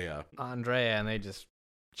 Andrea, and they just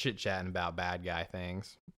chit-chatting about bad guy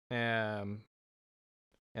things. And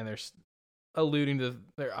they're alluding to,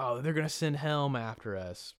 they're going to send Helm after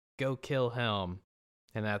us. Go kill Helm.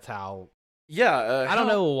 And that's how... Yeah. I don't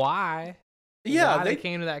know why. Yeah. Why they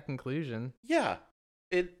came to that conclusion. Yeah.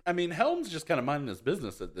 Helm's just kind of minding his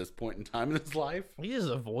business at this point in time in his life. He's just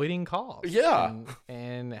avoiding calls. Yeah.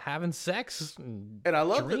 And having sex and I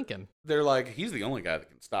love drinking. They're like, he's the only guy that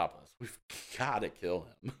can stop us. We've got to kill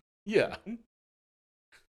him. Yeah.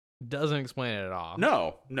 Doesn't explain it at all.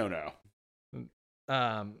 No.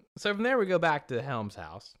 So from there we go back to Helm's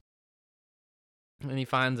house. And he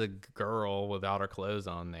finds a girl without her clothes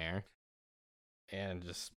on there. And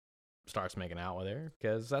just starts making out with her,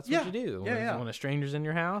 because that's what you do. When a stranger's in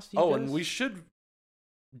your house. And we should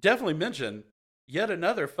definitely mention yet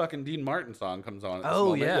another fucking Dean Martin song comes on at this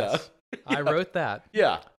moment. Yes. Yeah. I wrote that.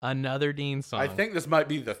 Yeah. Another Dean song. I think this might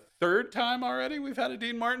be the third time already we've had a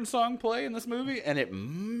Dean Martin song play in this movie, and it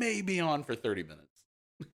may be on for 30 minutes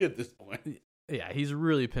at this point. Yeah, he's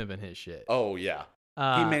really pimping his shit. Oh, yeah.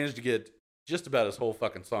 He managed to get just about his whole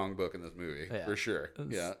fucking songbook in this movie, for sure.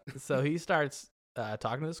 Yeah. So he starts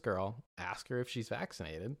talking to this girl, ask her if she's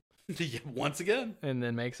vaccinated. Once again. And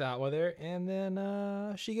then makes out with her, and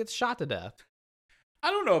then she gets shot to death. I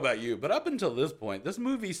don't know about you, but up until this point, this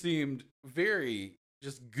movie seemed very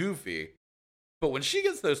just goofy. But when she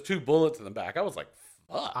gets those 2 bullets in the back, I was like,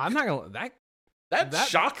 fuck. I'm not gonna that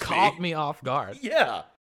shocked caught me off guard. Yeah.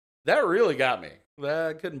 That really got me.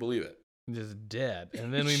 I couldn't believe it. Just dead.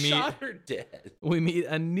 And then we shot her dead. We meet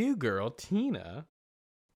a new girl, Tina,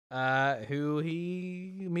 who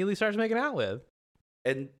he immediately starts making out with.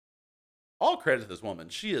 And all credit to this woman.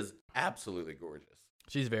 She is absolutely gorgeous.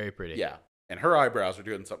 She's very pretty. Yeah. and her eyebrows are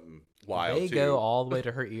doing something wild They too. go all the way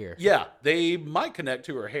to her ear. Yeah, they might connect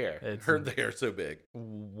to her hair. It's Her hair is so big.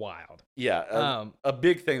 wild. Yeah, a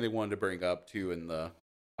big thing they wanted to bring up too in the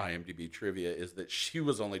IMDb trivia is that she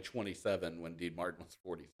was only 27 when Dean Martin was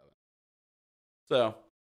 47. So,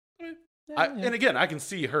 I mean, and again, I can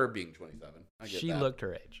see her being 27. I get She that. looked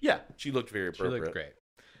her age. Yeah, she looked very appropriate. She looked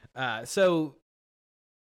great. So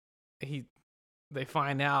they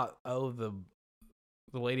find out,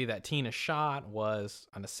 the lady that Tina shot was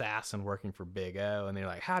an assassin working for Big O, and they're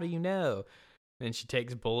like, "How do you know?" And she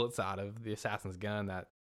takes bullets out of the assassin's gun that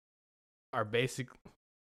are basic.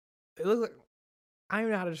 It looks like, I don't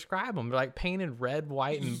even know how to describe them. They're like painted red,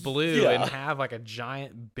 white, and blue, and have like a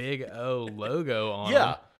giant Big O logo on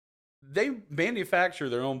them. They manufacture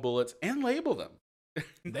their own bullets and label them.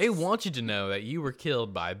 They want you to know that you were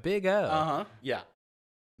killed by Big O. Yeah.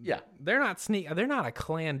 They're not a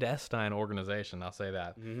clandestine organization. I'll say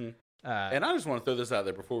that. Mm-hmm. And I just want to throw this out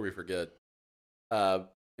there before we forget, and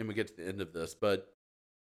we get to the end of this. But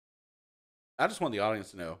I just want the audience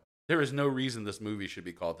to know there is no reason this movie should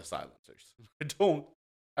be called The Silencers. I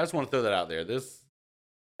just want to throw that out there.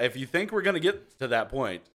 If you think we're going to get to that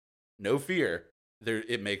point, no fear.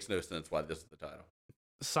 It makes no sense why this is the title.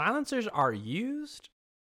 Silencers are used,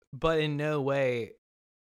 but in no way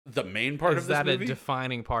the main part of this movie? Is that a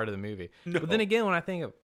defining part of the movie? No. But then again, when I think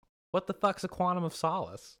of what the fuck's a quantum of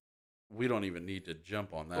solace? We don't even need to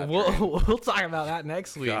jump on that. We'll talk about that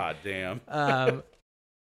next week. God damn. I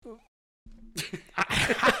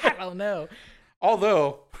don't know.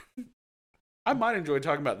 Although I might enjoy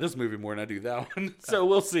talking about this movie more than I do that one. So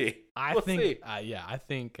we'll see. I think.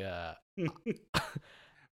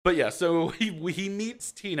 But yeah, so he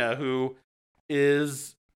meets Tina, who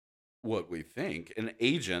is what we think an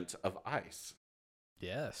agent of ICE.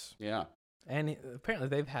 Yes. Yeah. And apparently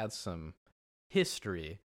they've had some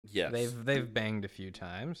history. Yes. They've banged a few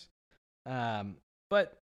times.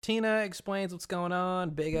 But Tina explains what's going on.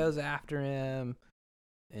 Big O's after him.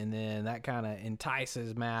 And then that kind of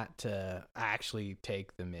entices Matt to actually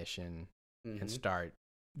take the mission and start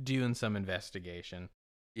doing some investigation.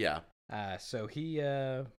 Yeah. So he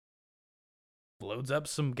loads up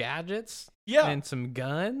some gadgets and some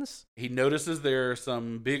guns. He notices there are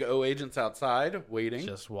some Big O agents outside waiting.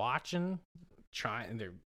 Just watching, trying.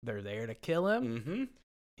 They're there to kill him.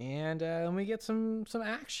 Mm-hmm. And we get some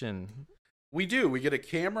action. We do. We get a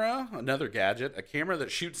camera, another gadget, a camera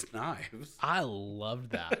that shoots knives. I loved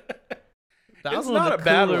that. That was one of the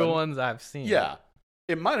cooler ones I've seen. Yeah.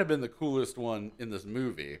 It might have been the coolest one in this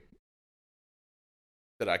movie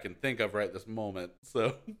that I can think of right this moment.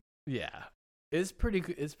 So yeah. It's pretty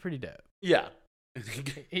dope. Yeah.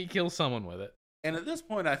 He kills someone with it. And at this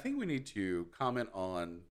point, I think we need to comment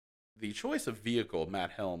on the choice of vehicle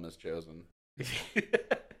Matt Helm has chosen.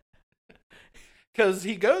 Because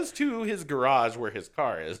he goes to his garage where his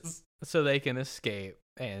car is. So they can escape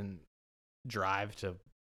and drive to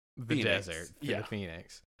the desert, to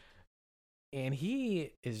Phoenix. And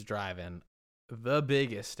he is driving the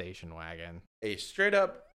biggest station wagon. A straight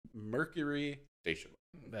up Mercury station wagon.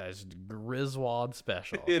 That is Griswold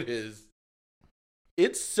special. It is.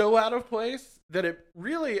 It's so out of place that it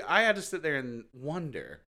really, I had to sit there and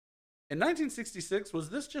wonder. In 1966, was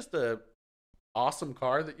this just a awesome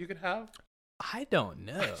car that you could have? I don't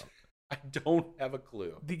know. I don't have a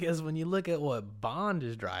clue. Because when you look at what Bond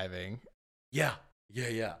is driving. Yeah.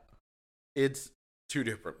 It's two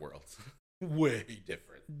different worlds. Way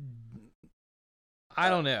different. I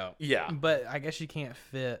don't know. Yeah. But I guess you can't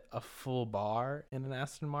fit a full bar in an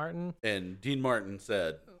Aston Martin. And Dean Martin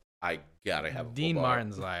said, I gotta have a full Dean bar.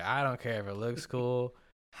 Martin's like, I don't care if it looks cool.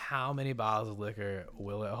 How many bottles of liquor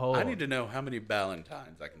will it hold? I need to know how many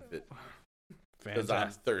Ballantines I can fit. Because I'm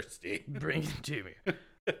thirsty. Bring it to me.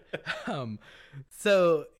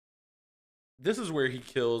 So this is where he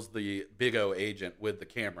kills the Big O agent with the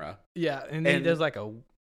camera. Yeah, and he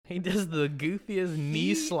does the goofiest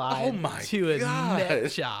knee slide to a neck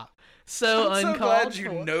chop. I'm so glad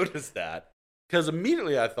you noticed that. Because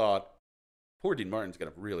immediately I thought, poor Dean Martin's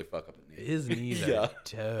gonna really fuck up the knees. His knees are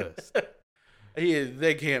toast.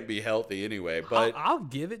 They can't be healthy anyway. But I'll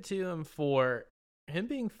give it to him for him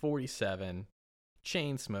being 47.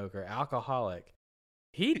 Chain smoker, alcoholic.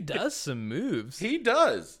 He does some moves. He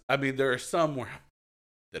does. I mean, there are some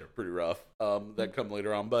that are pretty rough that come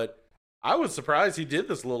later on, but I was surprised he did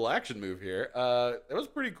this little action move here. It was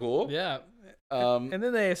pretty cool. Yeah. And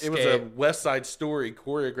then they escape. It was a West Side Story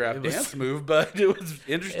choreographed dance move, but it was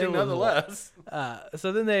interesting nonetheless.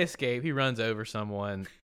 So then they escape. He runs over someone.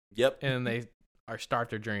 Yep. And they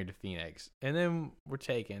start their journey to Phoenix. And then we're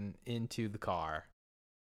taken into the car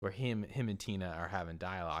where him and Tina are having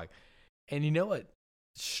dialogue. And you know what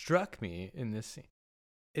struck me in this scene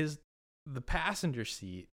is the passenger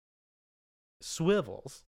seat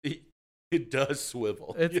swivels. It does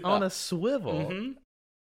swivel. It's on a swivel. Mm-hmm.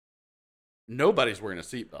 Nobody's wearing a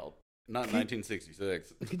seatbelt. Not in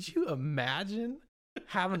 1966. Could you imagine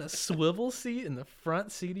having a swivel seat in the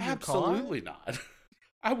front seat of your car? Absolutely not.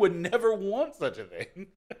 I would never want such a thing.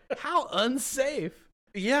 How unsafe.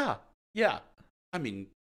 Yeah. Yeah. I mean,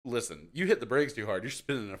 listen, you hit the brakes too hard, you're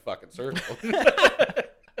spinning in a fucking circle.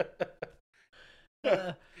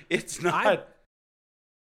 It's not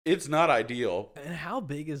ideal. And how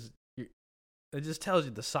big is it just tells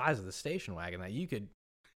you the size of the station wagon that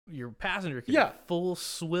your passenger could full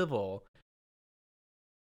swivel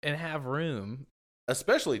and have room.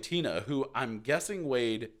 Especially Tina, who I'm guessing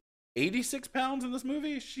weighed 86 pounds in this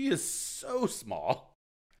movie. She is so small.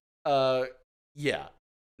 Yeah.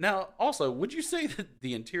 Now, also, would you say that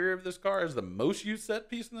the interior of this car is the most used set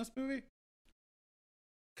piece in this movie?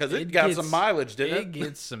 Because it got some mileage, didn't it? It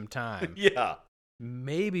gets some time. Yeah.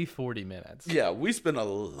 Maybe 40 minutes. Yeah, we spent a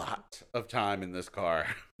lot of time in this car.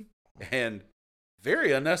 And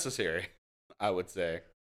very unnecessary, I would say.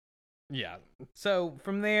 Yeah. So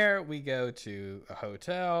from there, we go to a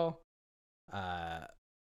hotel.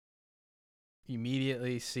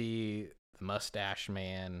 Immediately see the mustache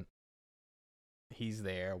man. He's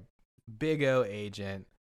there. Big O agent.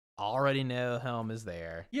 Already know Helm is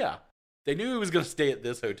there. Yeah. They knew he was going to stay at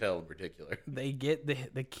this hotel in particular. They get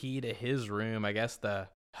the key to his room. I guess the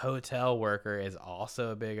hotel worker is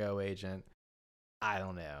also a Big O agent. I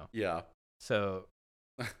don't know. Yeah. So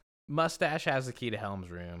Mustache has the key to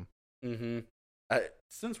Helm's room. Mm-hmm.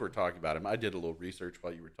 Since we're talking about him, I did a little research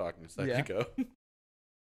while you were talking a second ago.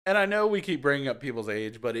 And I know we keep bringing up people's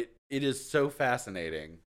age, but it is so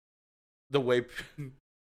fascinating the way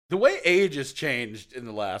age has changed in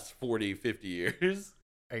the last 40, 50 years.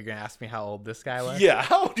 Are you going to ask me how old this guy was? Yeah,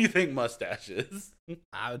 how old do you think Mustache is?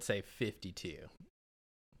 I would say 52.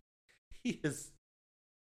 He is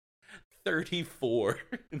 34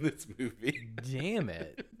 in this movie. Damn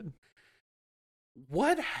it.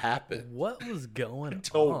 What happened? What was going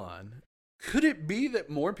on? Could it be that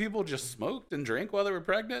more people just smoked and drank while they were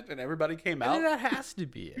pregnant and everybody came out? I mean, that has to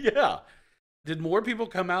be it. Yeah. Did more people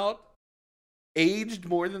come out aged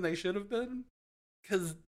more than they should have been?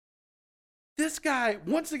 Because this guy,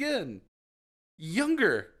 once again,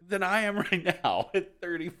 younger than I am right now at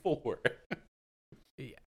 34.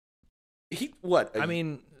 Yeah. What? I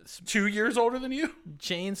mean, 2 years older than you?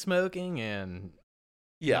 Chain smoking and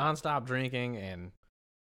nonstop drinking and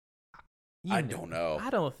I don't know. I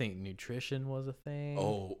don't think nutrition was a thing.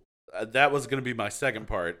 Oh, that was going to be my second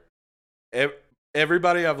part.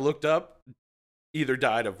 Everybody I've looked up either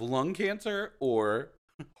died of lung cancer or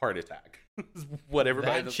heart attack. What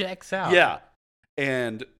everybody that checks out. Yeah.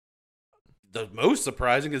 And the most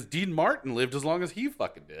surprising is Dean Martin lived as long as he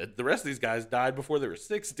fucking did. The rest of these guys died before they were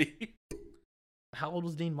 60. How old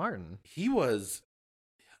was Dean Martin? He was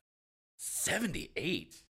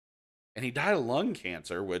 78. And he died of lung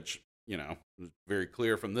cancer, which, you know, was very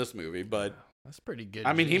clear from this movie, but that's pretty good.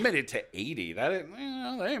 I mean, he made it to 80. That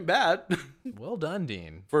ain't bad. Well done,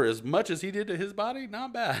 Dean. For as much as he did to his body,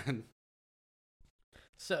 not bad.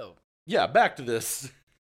 So, yeah, back to this.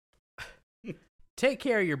 Take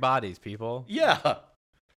care of your bodies, people. Yeah.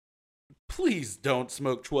 Please don't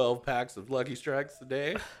smoke 12 packs of Lucky Strikes a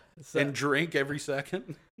day and drink every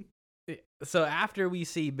second. So after we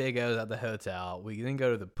see Big O's at the hotel, we then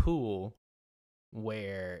go to the pool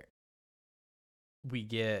where we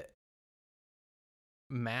get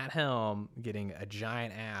Matt Helm getting a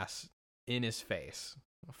giant ass in his face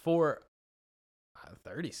for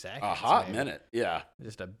 30 seconds. A hot minute, yeah.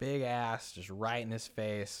 Just a big ass just right in his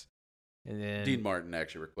face. And then Dean Martin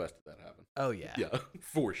actually requested that happen. Oh, yeah. Yeah,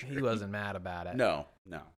 for sure. He wasn't mad about it. No.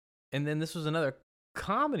 And then this was another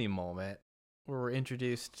comedy moment where we're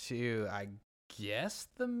introduced to, I guess,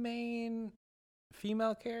 the main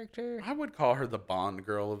female character. I would call her the Bond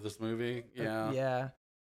girl of this movie. Yeah. Yeah.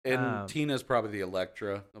 And Tina's probably the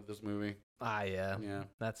Electra of this movie. Yeah. Yeah.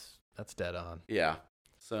 That's dead on. Yeah.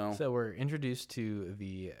 So we're introduced to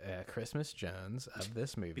the Christmas Jones of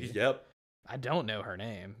this movie. Yep. I don't know her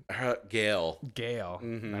name. Gail.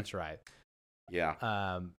 Mm-hmm. That's right. Yeah.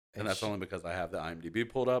 And that's only because I have the IMDb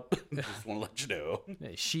pulled up. Just want to let you know.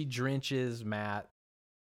 She drenches Matt,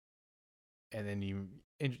 and then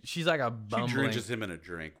she's like a bumbling. She drenches him in a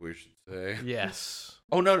drink, we should say. Yes.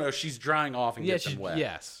 Oh, no, she's drying off and gets him wet.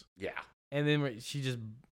 Yes. Yeah. And then she just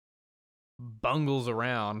bungles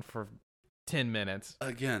around for 10 minutes.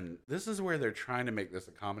 Again, this is where they're trying to make this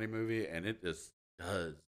a comedy movie, and it just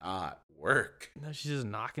does not work. No, she's just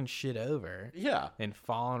knocking shit over Yeah. and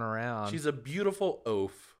falling around. She's a beautiful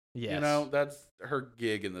oaf. Yes. You know, that's her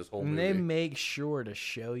gig in this whole and movie. they make sure to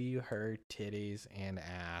show you her titties and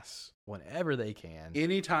ass whenever they can.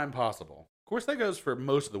 Anytime possible. Of course, that goes for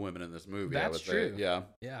most of the women in this movie, I That's would true. say. Yeah.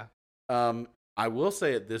 Yeah. I will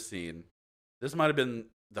say at this scene, this might have been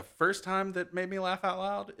the first time that made me laugh out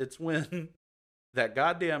loud. It's when that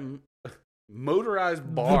goddamn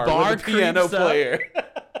motorized bar with a piano player.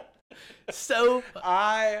 So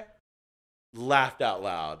I laughed out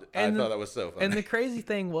loud. And I thought that was so funny. And the crazy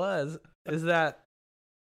thing is that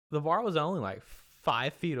the bar was only like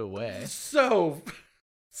 5 feet away. So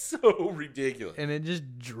ridiculous. And it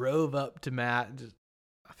just drove up to Matt.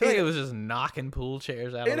 I feel like it was just knocking pool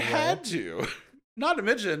chairs out of the way. It had to. Not to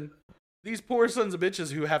mention these poor sons of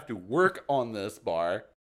bitches who have to work on this bar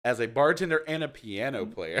as a bartender and a piano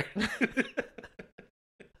player.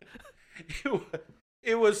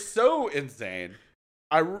 It was so insane.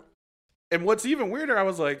 And what's even weirder, I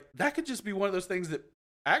was like, that could just be one of those things that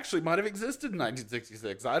actually might have existed in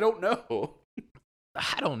 1966. I don't know.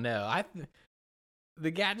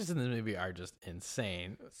 The gadgets in this movie are just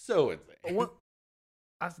insane. So insane.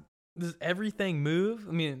 Does everything move?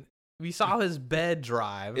 I mean, we saw his bed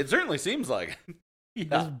drive. It certainly seems like it.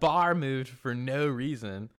 Yeah. This bar moved for no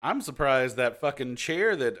reason. I'm surprised that fucking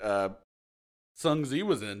chair that Sung Zi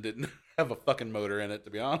was in didn't have a fucking motor in it,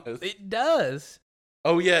 to be honest. It does.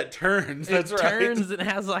 Oh, yeah, it turns. That's right. It turns and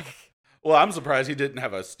has like... Well, I'm surprised he didn't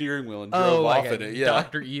have a steering wheel and drove off in it. Yeah.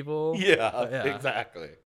 Dr. Evil. Yeah,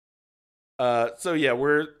 exactly. So, yeah,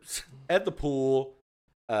 we're at the pool.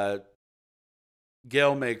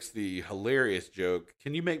 Gail makes the hilarious joke,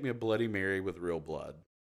 "Can you make me a Bloody Mary with real blood?"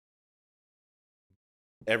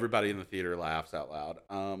 Everybody in the theater laughs out loud.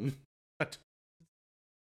 But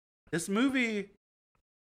this movie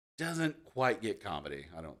doesn't quite get comedy,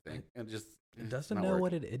 I don't think. It doesn't know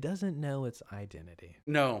it doesn't know its identity.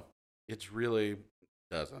 No, it really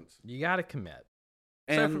doesn't. You got to commit.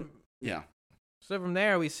 And So from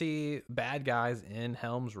there we see bad guys in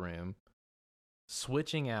Helm's room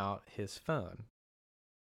switching out his phone.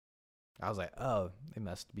 I was like, oh, they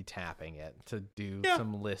must be tapping it to do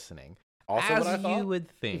some listening. Also, as what I thought you would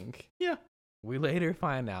think. Yeah. We later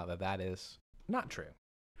find out that is not true.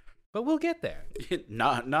 But we'll get there.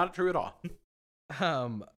 Not true at all.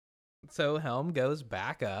 So Helm goes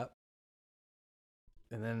back up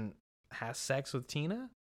and then has sex with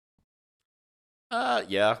Tina.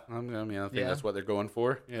 Yeah. I think that's what they're going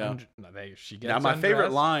for. Yeah. She gets now, my undressed.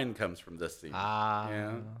 favorite line comes from this scene.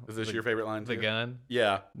 Yeah. Is this your favorite line too? The gun?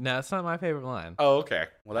 Yeah. No, it's not my favorite line. Oh, okay.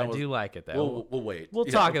 Well, I do like it though. We'll wait. We'll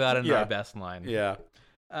talk about it in our best line. Yeah.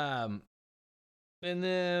 And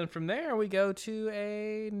then from there we go to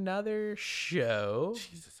another show.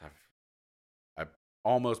 Jesus, I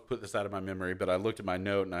almost put this out of my memory, but I looked at my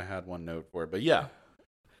note and I had one note for it. But yeah,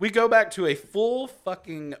 we go back to a full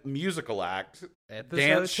fucking musical act at this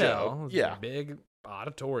dance hotel. show. Yeah, big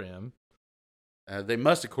auditorium. They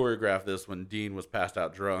must have choreographed this when Dean was passed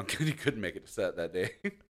out drunk and he couldn't make it to set that day.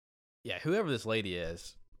 Yeah, whoever this lady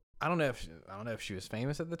is, I don't know if she was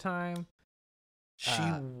famous at the time.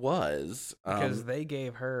 She was, because they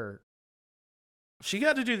gave her. She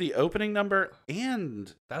got to do the opening number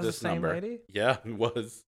and that was the same lady. Yeah, it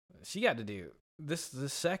was. She got to do this. The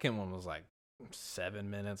second one was like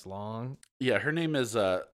 7 minutes long. Yeah, her name is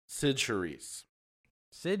Sid Charisse.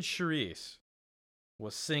 Sid Charisse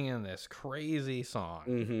was singing this crazy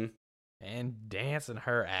song and dancing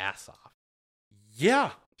her ass off.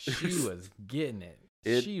 Yeah, she was getting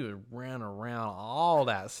it. She was running around all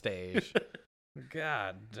that stage.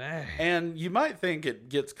 God dang. And you might think it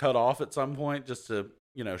gets cut off at some point just to,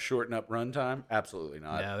 shorten up runtime. Absolutely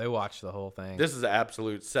not. No, they watched the whole thing. This is an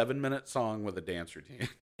absolute 7-minute song with a dance routine.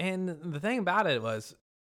 And the thing about it was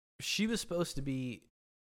she was supposed to be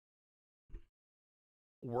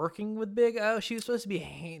working with Big O. She was supposed to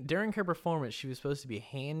be, during her performance, she was supposed to be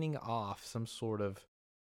handing off some sort of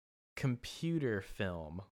computer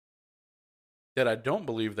film. That I don't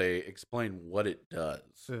believe they explain what it does.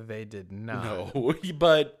 So they did not. No,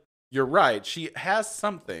 but you're right. She has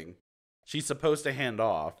something she's supposed to hand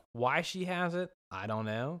off. Why she has it, I don't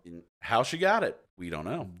know. How she got it, we don't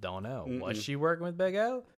know. Don't know. Was she working with Big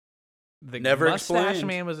O? The Never mustache explained.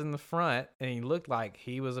 Man was in the front, and he looked like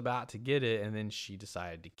he was about to get it, and then she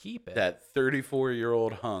decided to keep it. That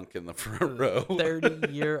 34-year-old hunk in the front row.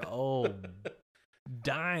 30-year-old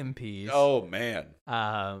dime piece. Oh, man.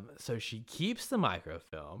 So she keeps the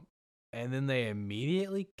microfilm, and then they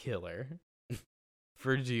immediately kill her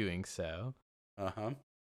for doing so. Uh-huh.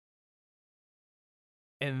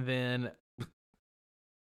 And then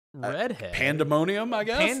redhead. Pandemonium, I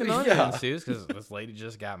guess. Pandemonium ensues because this lady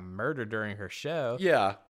just got murdered during her show.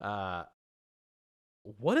 Yeah.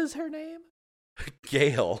 What is her name?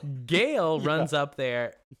 Gail. Gail runs up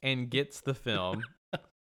there and gets the film.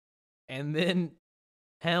 And then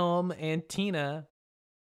Helm and Tina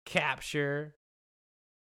capture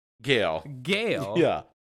Gail. Yeah.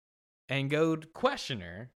 And go question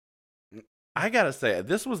her. I gotta say,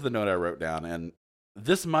 this was the note I wrote down, and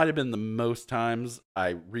this might have been the most times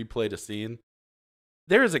I replayed a scene.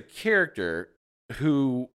 There is a character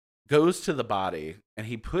who goes to the body, and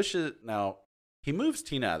he moves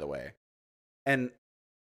Tina out of the way. And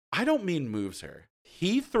I don't mean moves her.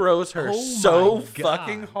 He throws her so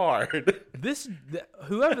fucking hard.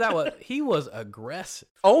 Whoever that was, he was aggressive.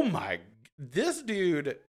 Oh my, this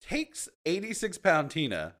dude takes 86-pound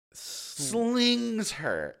Tina, slings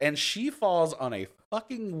her, and she falls on a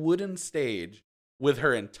fucking wooden stage with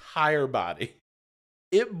her entire body.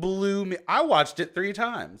 It blew me. I watched it 3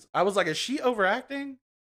 times. I was like, is she overacting?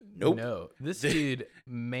 Nope. No, this dude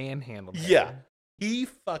manhandled her. Yeah. He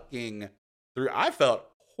fucking threw. I felt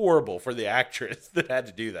horrible for the actress that had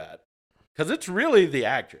to do that. Because it's really the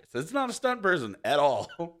actress. It's not a stunt person at all.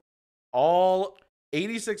 All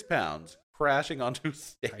 86 pounds crashing onto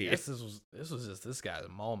stage. I guess this was just this guy's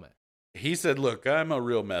moment. He said, look, I'm a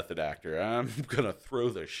real method actor. I'm going to throw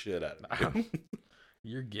the shit out of you.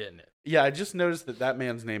 You're getting it. Yeah, I just noticed that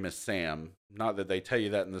man's name is Sam. Not that they tell you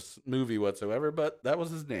that in this movie whatsoever, but that was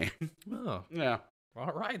his name. Oh. Yeah.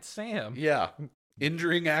 All right, Sam. Yeah.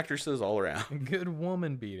 Injuring actresses all around. Good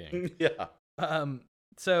woman beating. Yeah.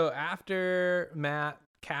 So after Matt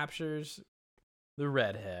captures the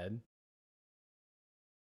redhead,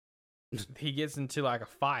 he gets into like a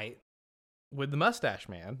fight with the mustache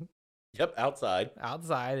man. Yep, outside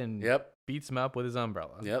And yep, beats him up with his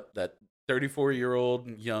umbrella. Yep, that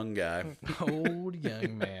 34-year-old young guy. Old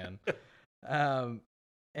young man.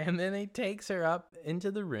 And then he takes her up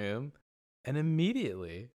into the room and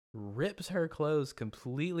immediately rips her clothes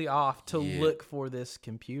completely off to look for this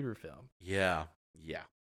computer film. Yeah.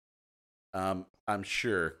 I'm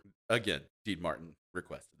sure, again, Dean Martin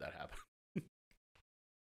requested that happen.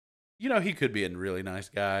 He could be a really nice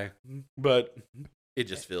guy, but it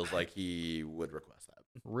just feels like he would request that.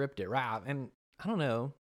 Ripped it right out. And I don't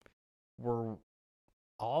know, were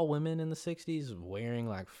all women in the 60s wearing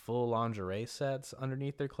like full lingerie sets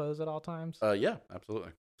underneath their clothes at all times? Yeah,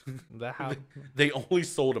 absolutely. Is that how they only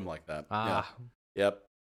sold them like that? Yeah. Yep.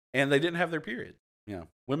 And they didn't have their periods. Yeah.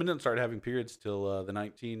 Women didn't start having periods till the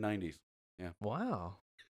 1990s. Yeah. Wow.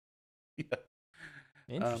 Yeah.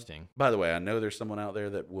 Interesting. By the way, I know there's someone out there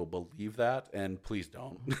that will believe that, and please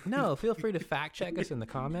don't. No, feel free to fact check us in the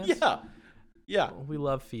comments. Yeah. We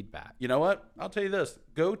love feedback. You know what? I'll tell you this.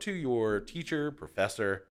 Go to your teacher,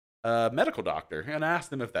 professor, medical doctor, and ask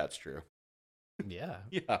them if that's true. Yeah.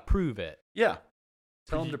 Yeah. Prove it. Yeah.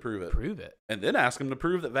 Tell them to prove it. Prove it. And then ask them to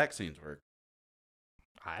prove that vaccines work.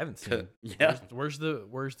 I haven't seen. Yeah. Where's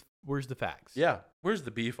the facts? Yeah. Where's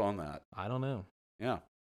the beef on that? I don't know. Yeah.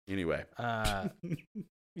 Anyway.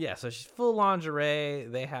 Yeah, so she's full lingerie.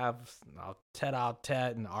 They have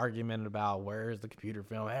tete-a-tete an argument about where's the computer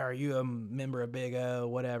film. Hey, are you a member of Big O?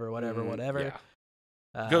 Whatever.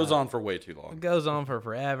 Yeah. Goes on for way too long. Goes on for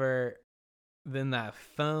forever. Then that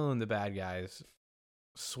phone the bad guys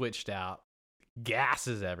switched out,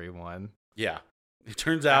 gasses everyone. Yeah. It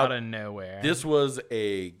turns out of nowhere. This was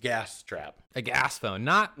a gas trap. A gas phone,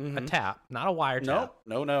 not a tap, not a wire tap.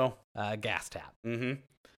 No. A gas tap. Mm-hmm.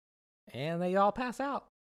 And they all pass out.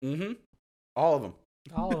 Mm-hmm. All of them.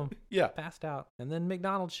 All of them. Yeah. Passed out. And then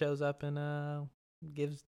McDonald shows up and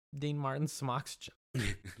gives Dean Martin some oxygen.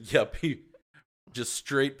 Yep. He just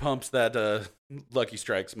straight pumps that Lucky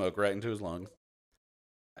Strike smoke right into his lungs.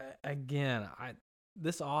 Again,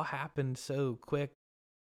 this all happened so quick.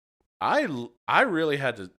 I really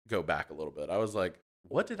had to go back a little bit. I was like,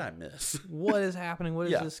 what did I miss? What is happening? What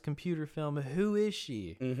is this computer film? Who is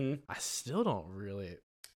she? Mm-hmm. I still don't really...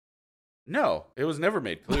 No, it was never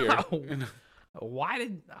made clear. Why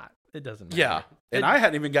did... It doesn't matter. Yeah, and I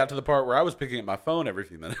hadn't even got to the part where I was picking up my phone every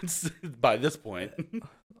few minutes by this point.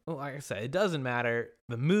 Like I said, it doesn't matter.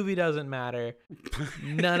 The movie doesn't matter.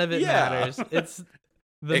 None of it matters. It's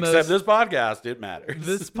Except this podcast, it matters.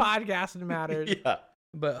 This podcast matters. Yeah.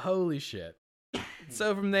 But holy shit.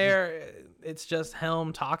 So from there, it's just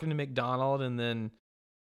Helm talking to McDonald, and then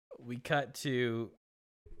we cut to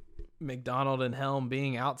McDonald and Helm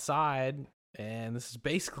being outside, and this is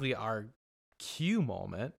basically our Q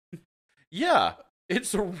moment. Yeah.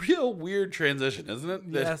 It's a real weird transition, isn't it?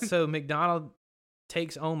 Yeah, so McDonald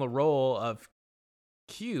takes on the role of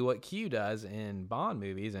Q, what Q does in Bond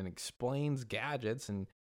movies, and explains gadgets, and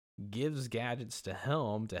gives gadgets to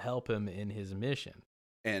Helm to help him in his mission.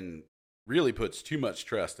 And really puts too much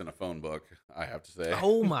trust in a phone book, I have to say.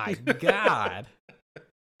 Oh my God.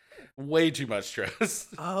 Way too much trust.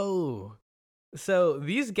 Oh. So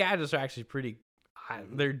these gadgets are actually pretty,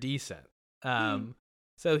 they're decent.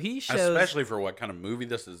 So he shows, especially for what kind of movie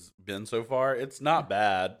this has been so far, it's not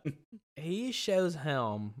bad. He shows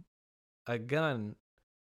Helm a gun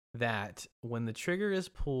that when the trigger is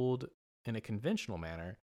pulled in a conventional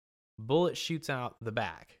manner, bullet shoots out the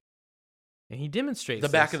back. And he demonstrates the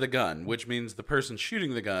back of the gun, which means the person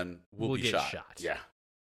shooting the gun will be get shot. Yeah.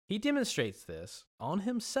 He demonstrates this on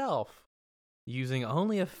himself using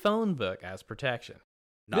only a phone book as protection.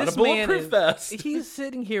 Not this a bulletproof vest. He's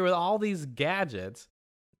sitting here with all these gadgets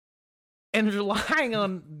and relying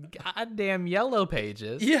on goddamn yellow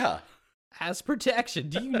pages as protection.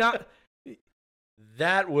 Do you not?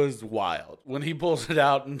 That was wild. When he pulls it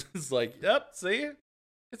out and is like, yep, see?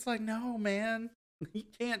 It's like, no, man. You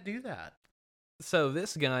can't do that. So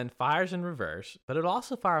this gun fires in reverse, but it'll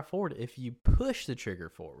also fire forward if you push the trigger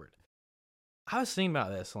forward. I was thinking about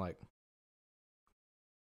this, like,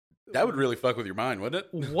 that would really fuck with your mind, wouldn't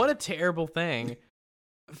it? What a terrible thing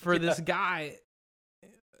for this guy.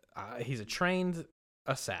 He's a trained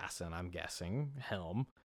assassin, I'm guessing, Helm.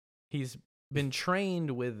 He's been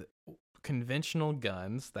trained with conventional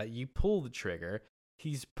guns that you pull the trigger.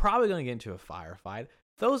 He's probably going to get into a firefight.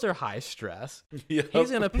 Those are high stress. Yep.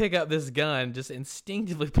 He's going to pick up this gun, just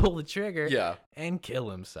instinctively pull the trigger and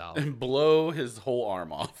kill himself. And blow his whole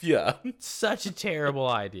arm off. Yeah. Such a terrible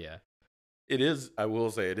idea. It is, I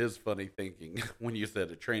will say, it is funny thinking when you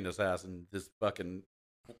said a trained assassin, this fucking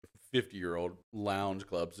 50-year-old lounge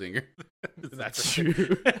club singer. That's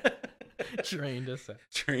true. Trained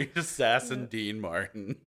assassin Dean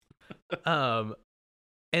Martin. And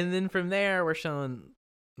then from there, we're showing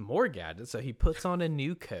more gadgets. So he puts on a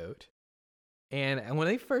new coat. And when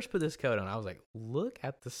they first put this coat on, I was like, look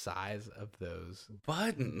at the size of those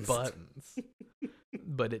buttons.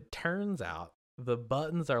 But it turns out the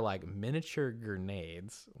buttons are like miniature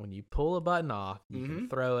grenades. When you pull a button off, you can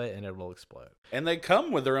throw it and it will explode. And they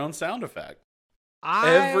come with their own sound effect.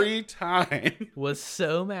 Every time. Was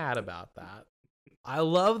so mad about that. I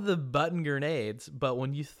love the button grenades, but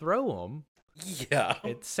when you throw them,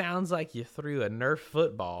 it sounds like you threw a Nerf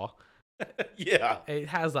football. Yeah. It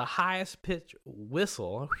has the highest pitch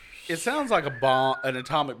whistle. It sounds like an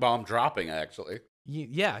atomic bomb dropping, actually.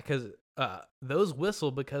 Yeah, because those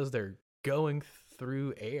whistle because they're going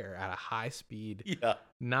through air at a high speed. Yeah.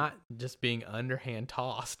 Not just being underhand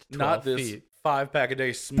tossed 12 Not this feet.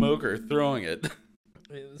 5-pack-a-day smoker throwing it.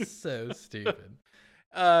 It was so stupid.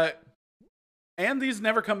 And these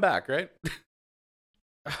never come back, right?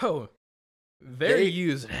 Oh, they're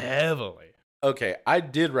used heavily. Okay, I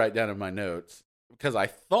did write down in my notes because I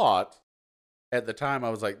thought at the time,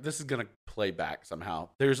 I was like, this is going to play back somehow.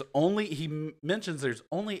 He mentions there's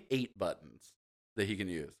only 8 buttons that he can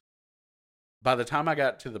use. By the time I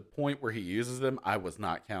got to the point where he uses them, I was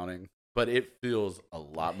not counting, but it feels a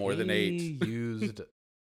lot more than 8. He used...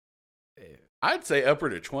 I'd say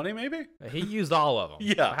upward of 20, maybe. He used all of them.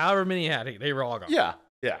 Yeah. However many he had, they were all gone. Yeah,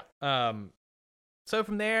 yeah. So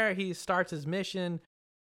from there, he starts his mission.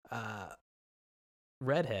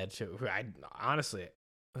 Redhead, who I honestly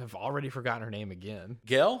have already forgotten her name again.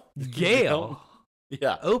 Gail?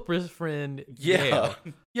 Yeah. Oprah's friend, yeah. Gail.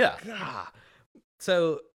 Yeah. God.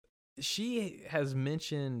 So she has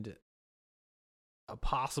mentioned a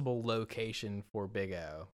possible location for Big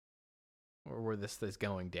O, or where this is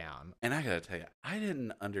going down. And I gotta tell you, I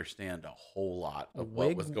didn't understand a whole lot of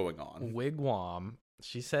what was going on. Wigwam.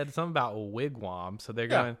 She said something about a wigwam. So they're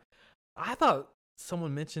going. I thought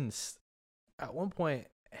someone mentioned at one point,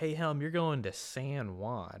 "Hey Helm, you're going to San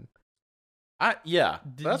Juan." Did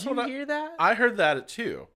you hear that? I heard that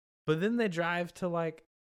too. But then they drive to like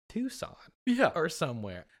Tucson, or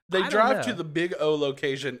somewhere. They drive to the Big O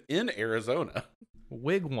location in Arizona.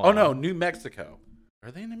 Wigwam. Oh no, New Mexico. Are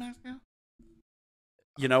they in New Mexico?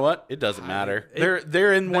 You know what? It doesn't matter.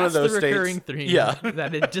 They're in one of those states. That's the recurring theme.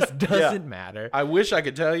 That it just doesn't matter. I wish I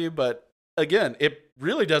could tell you, but again, it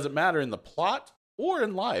really doesn't matter in the plot or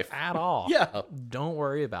in life at all. Yeah, don't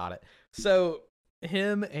worry about it. So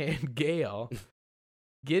him and Gail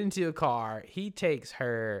get into a car. He takes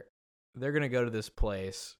her. They're gonna go to this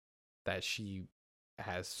place that she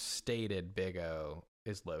has stated Big O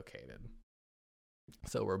is located.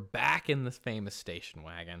 So we're back in this famous station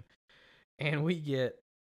wagon. And we get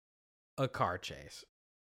a car chase.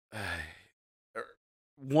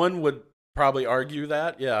 One would probably argue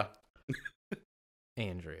that, yeah.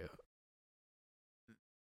 Andrew.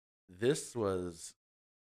 This was...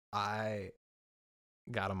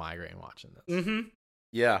 got a migraine watching this. Mm-hmm.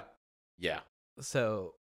 Yeah. Yeah.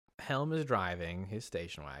 So Helm is driving his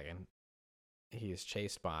station wagon. He is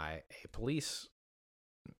chased by a police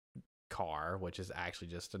car, which is actually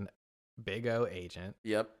just a big O agent.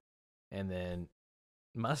 Yep. And then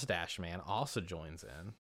Mustache Man also joins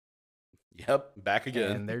in. Yep. Back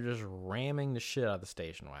again. And they're just ramming the shit out of the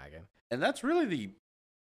station wagon. And that's really the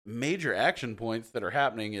major action points that are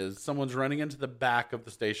happening is someone's running into the back of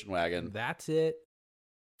the station wagon. That's it.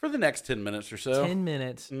 For the next 10 minutes or so. 10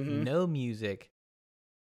 minutes, no music,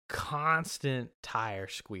 constant tire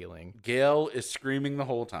squealing. Gale is screaming the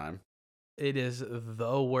whole time. It is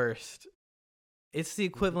the worst. It's the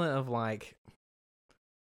equivalent of like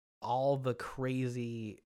all the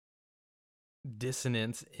crazy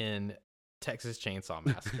dissonance in Texas Chainsaw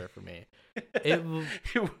Massacre for me.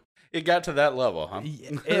 It got to that level, huh?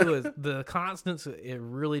 It was the constants. It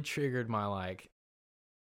really triggered my like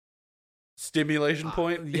stimulation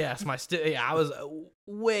point. Yes, I was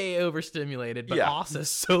way overstimulated, but also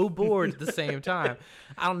so bored at the same time.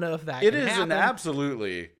 I don't know if that. It is happen. An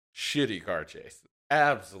absolutely shitty car chase,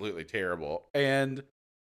 absolutely terrible. And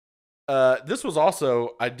this was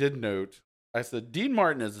also, I did note, I said Dean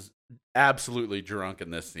Martin is absolutely drunk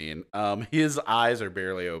in this scene. His eyes are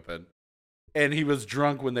barely open. And he was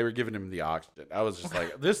drunk when they were giving him the oxygen. I was just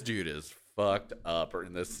like, this dude is fucked up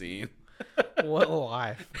in this scene. What a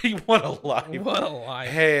life. What a life. What a life.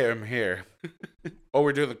 Hey, I'm here. Oh,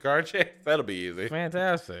 we're doing the car chase? That'll be easy.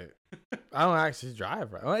 Fantastic. I don't actually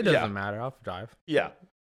drive, right? Well, it doesn't matter. I'll drive. Yeah.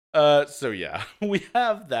 So, yeah, we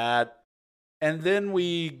have that. And then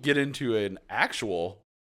we get into an actual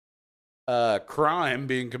crime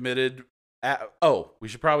being committed. We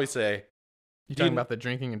should probably say. You talking about the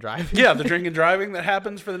drinking and driving? Yeah, the drinking and driving that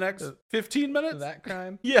happens for the next 15 minutes. That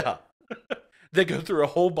crime? Yeah. They go through a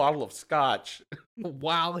whole bottle of scotch.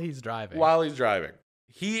 While he's driving.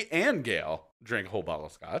 He and Gale drink a whole bottle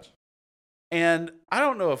of scotch. And I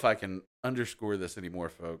don't know if I can underscore this anymore,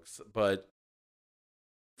 folks, but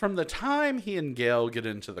from the time he and Gale get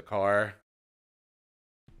into the car,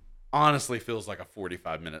 honestly feels like a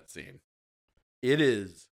 45-minute scene. It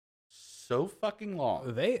is so fucking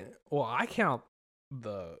long. I count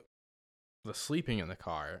the sleeping in the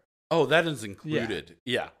car. Oh, that is included.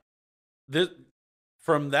 Yeah.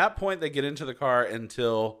 From that point they get into the car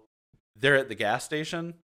until they're at the gas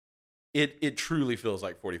station, it truly feels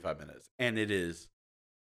like 45 minutes. And it is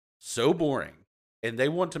so boring. And they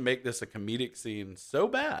want to make this a comedic scene so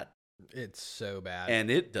bad. It's so bad. And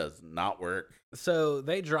it does not work. So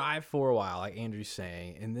they drive for a while, like Andrew's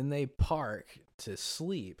saying, and then they park to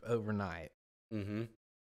sleep overnight. Mm-hmm.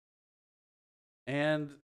 And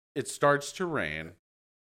it starts to rain.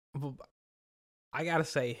 I gotta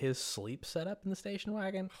say, his sleep setup in the station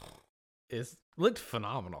wagon looked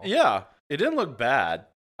phenomenal. Yeah, it didn't look bad.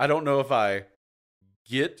 I don't know if I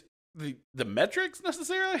get the metrics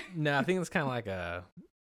necessarily. No, I think it's kind of like a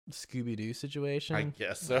Scooby-Doo situation. I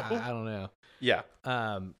guess so. I don't know. Yeah.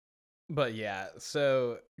 But yeah,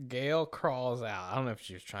 so Gale crawls out. I don't know if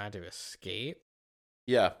she was trying to escape.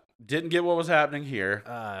 Yeah, didn't get what was happening here.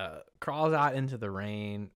 Crawls out into the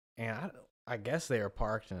rain, and I guess they are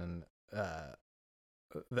parked in the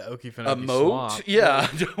Okefenokee a moat. Swamp. Yeah,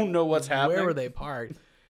 I don't know what's happening. Where were they parked?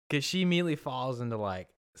 Because she immediately falls into like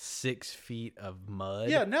 6 feet of mud.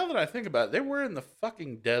 Yeah, now that I think about it, they were in the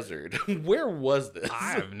fucking desert. Where was this?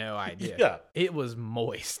 I have no idea. Yeah, it was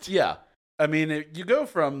moist. Yeah, I mean, you go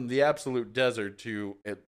from the absolute desert to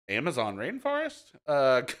Amazon rainforest,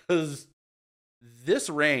 because this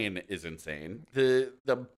rain is insane. The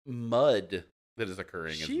mud that is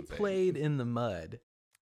occurring. She is insane. played in the mud.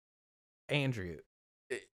 Andrew.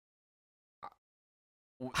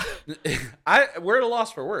 We're at a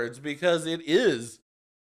loss for words because it is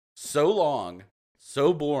so long,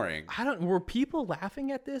 so boring. Were people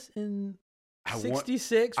laughing at this in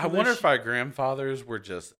 66? I wonder if our grandfathers were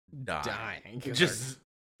just dying. This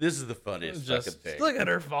is the funniest fucking thing. Look at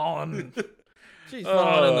her falling. She's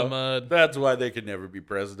falling in the mud. That's why they could never be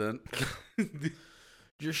president.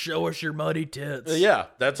 Just show us your muddy tits. Yeah,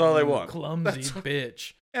 that's all they want. Clumsy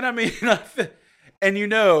bitch. And I mean,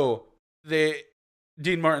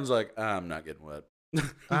 Dean Martin's like, I'm not getting wet.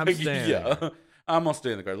 I'm staying. Yeah, I'm gonna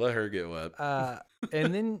stay in the car. Let her get wet.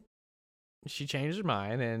 And then she changes her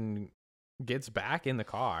mind and gets back in the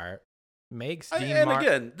car.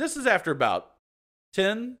 Again, this is after about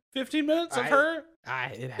 10, 15 minutes of her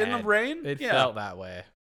in the rain. It felt that way.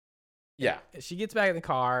 Yeah. She gets back in the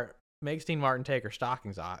car, makes Dean Martin take her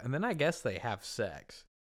stockings off, and then I guess they have sex.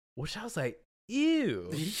 Which I was like, ew.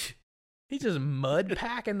 He's just mud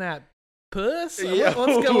packing that puss? Yeah.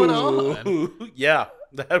 What's going on? Yeah,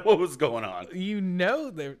 that's what was going on. You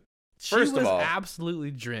know, she First was of all,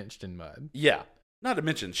 absolutely drenched in mud. yeah. Not to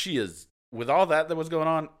mention, she is, with all that was going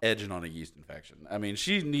on, edging on a yeast infection. I mean,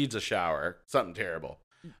 she needs a shower. Something terrible.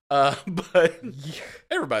 But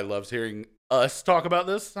everybody loves hearing us talk about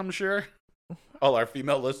this, I'm sure. All our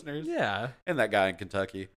female listeners. Yeah. And that guy in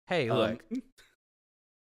Kentucky. Hey, look.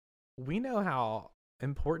 We know how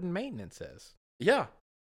important maintenance is. Yeah.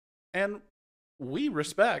 And we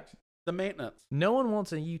respect the maintenance. No one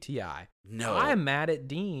wants a UTI. No. I'm mad at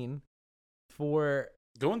Dean for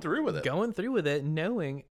going through with it,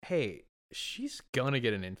 knowing, hey, she's going to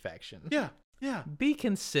get an infection. Yeah. Yeah. Be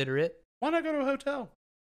considerate. Why not go to a hotel?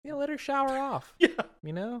 Yeah, let her shower off. Yeah.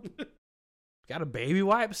 You know? Got a baby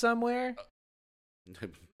wipe somewhere?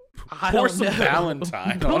 Pour some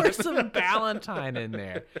Valentine. Pour some Valentine in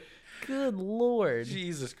there. Good Lord.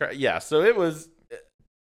 Jesus Christ. Yeah, so it was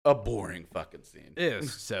a boring fucking scene. It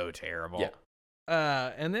was so terrible.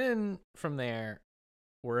 Yeah. And then from there,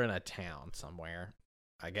 we're in a town somewhere.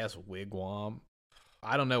 I guess Wigwam.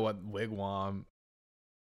 I don't know what Wigwam.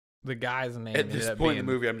 The guy's name. At this point in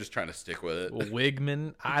the movie, I'm just trying to stick with it.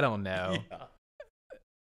 Wigman. I don't know. Yeah.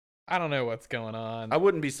 I don't know what's going on. I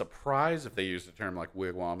wouldn't be surprised if they used a term like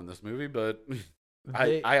wigwam in this movie, but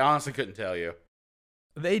I honestly couldn't tell you.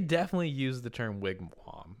 They definitely use the term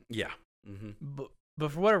wigwam. Yeah. Mm-hmm.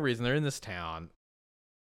 But for whatever reason, they're in this town.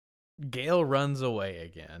 Gail runs away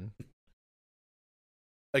again.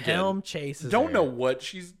 Helm chases Don't her. know what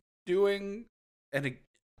she's doing, and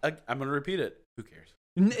I'm going to repeat it. Who cares?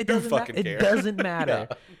 It doesn't matter.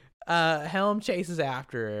 Yeah. Helm chases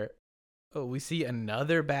after her. Oh, we see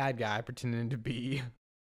another bad guy pretending to be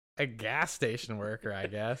a gas station worker, I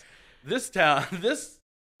guess. This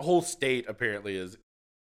whole state apparently is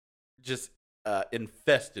just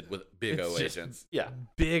infested with Big O agents. Yeah.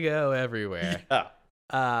 Big O everywhere.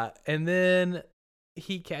 Yeah. And then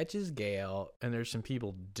he catches Gale, and there's some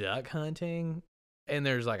people duck hunting, and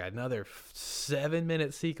there's like another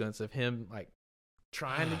 7-minute sequence of him like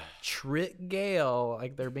trying to trick Gale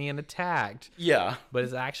like they're being attacked. Yeah. But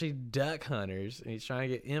it's actually duck hunters, and he's trying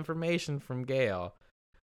to get information from Gale.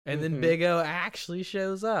 And then Big O actually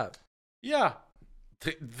shows up. Yeah.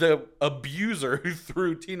 The abuser who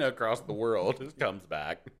threw Tina across the world comes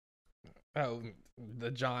back. Oh,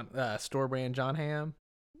 the store brand John Hamm?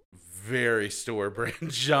 Very store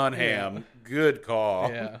brand John Hamm. Good call.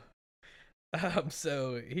 Yeah.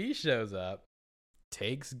 So he shows up,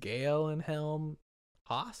 takes Gale and Helm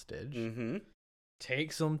hostage,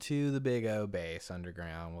 takes them to the Big O base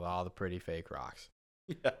underground with all the pretty fake rocks.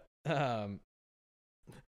 Yeah.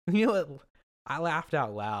 You know what? I laughed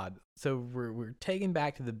out loud. So we're taken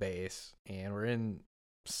back to the base, and we're in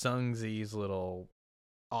Sung Zi's little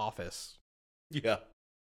office. Yeah.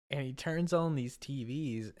 And he turns on these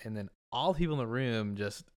TVs, and then all the people in the room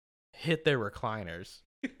just hit their recliners.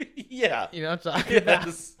 Yeah. You know what I'm talking about?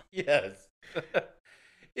 Yes.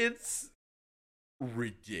 It's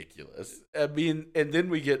ridiculous. I mean, and then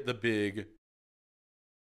we get the big,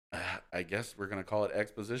 I guess we're going to call it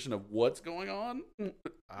exposition of what's going on,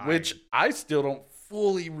 which I still don't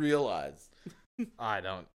fully realize. I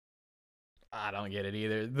don't get it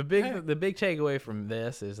either. The big takeaway from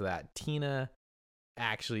this is that Tina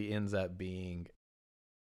actually ends up being,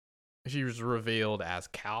 she was revealed as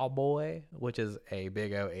Cowboy, which is a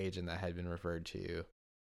Big O agent that had been referred to.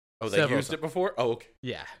 Oh, they used it before? Oh, okay.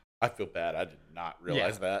 Yeah. I feel bad. I did not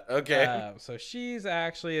realize that. Okay. So she's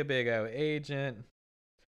actually a Big O agent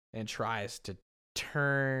and tries to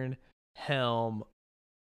turn Helm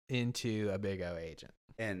into a Big O agent.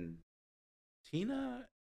 And Tina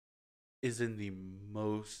is in the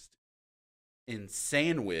most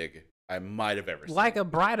insane wig I might have ever seen. Like a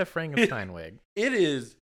Bride of Frankenstein wig. It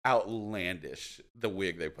is outlandish, the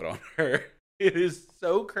wig they put on her. It is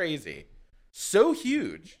so crazy. So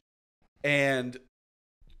huge. And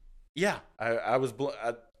yeah, I was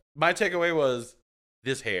my takeaway was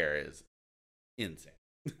this hair is insane.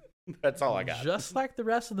 That's all I got. Just like the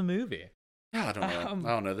rest of the movie. Yeah, I don't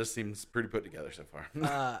know. This seems pretty put together so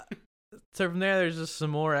far. So from there, there's just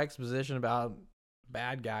some more exposition about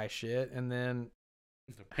bad guy shit, and then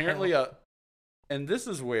apparently, and this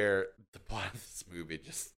is where the plot of this movie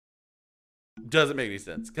just doesn't make any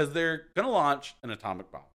sense, because they're gonna launch an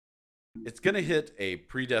atomic bomb. It's gonna hit a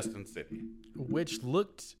predestined city, which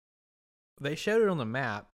they showed it on the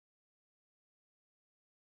map,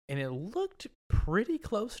 and it looked pretty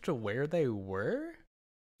close to where they were.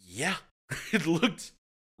 Yeah, it looked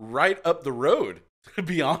right up the road, to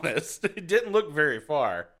be honest. It didn't look very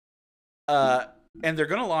far. And they're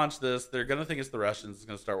going to launch this. They're going to think it's the Russians. It's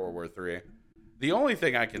going to start World War III. The only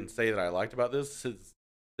thing I can say that I liked about this is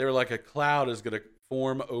they were like, a cloud is going to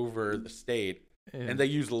form over the state, and they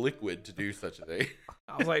use liquid to do such a thing.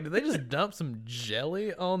 I was like, did they just dump some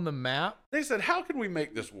jelly on the map? They said, how can we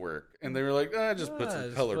make this work? And they were like, just put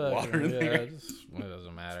some colored water in there. It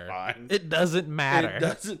doesn't matter. Fine. It doesn't matter. It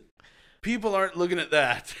doesn't. People aren't looking at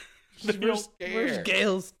that. They're scared. Where's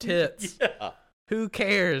Gail's tits? Yeah. Who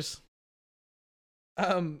cares?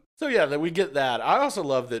 So yeah, that we get that. I also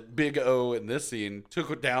love that Big O in this scene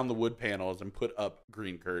took down the wood panels and put up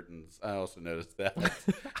green curtains. I also noticed that.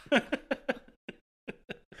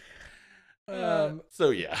 So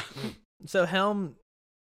yeah. So Helm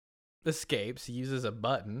escapes. He uses a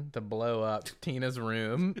button to blow up Tina's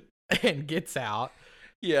room and gets out.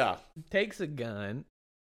 Yeah. Takes a gun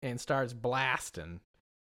and starts blasting.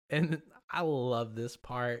 And I love this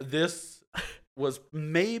part. This was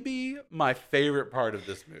maybe my favorite part of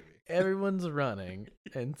this movie. Everyone's running,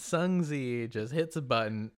 and Sung Zi just hits a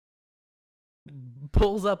button,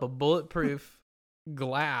 pulls up a bulletproof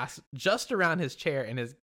glass just around his chair, and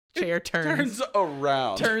his chair turns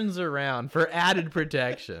around for added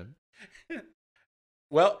protection.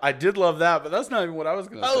 Well, I did love that, but that's not even what I was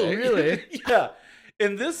going to say. Oh, really? Yeah.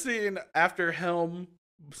 In this scene, after Helm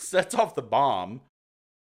sets off the bomb,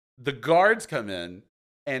 the guards come in,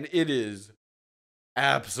 and it is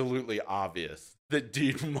absolutely obvious that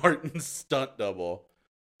Dean Martin's stunt double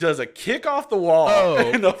does a kick off the wall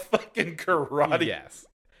and a fucking karate. Yes.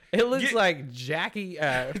 It looks like Jackie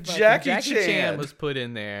Jackie Chan was put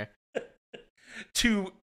in there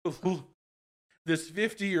to this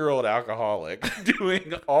 50-year-old alcoholic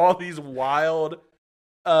doing all these wild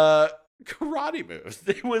karate moves.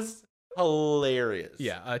 It was hilarious.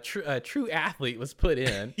 Yeah, a true athlete was put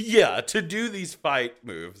in. Yeah, to do these fight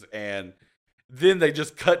moves, and then they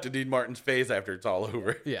just cut to Dean Martin's face after it's all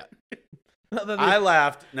over. Yeah. I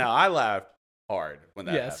laughed. Now, I laughed hard when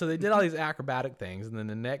that happened. So they did all these acrobatic things, and then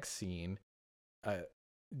the next scene,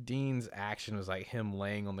 Dean's action was like him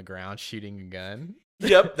laying on the ground shooting a gun.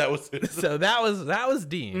 Yep, that was it. So that was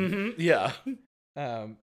Dean. Mm-hmm, yeah.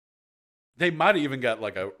 They might have even got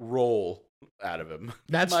like a roll out of him.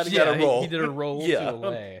 Got a roll. He did a roll to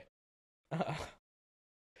lay.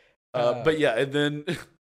 But yeah, and then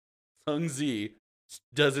Sung Zi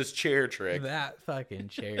does his chair trick. That fucking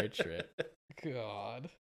chair trick. God.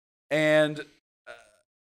 And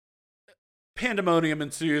pandemonium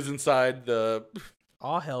ensues inside the...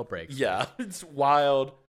 All hell breaks. Yeah, it's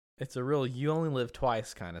wild. It's a real you only live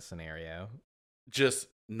twice kind of scenario. Just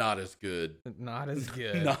not as good. Not as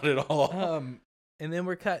good. Not at all. And then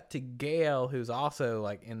we're cut to Gail, who's also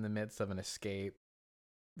like in the midst of an escape.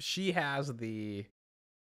 She has the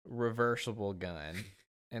reversible gun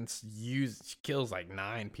and she kills like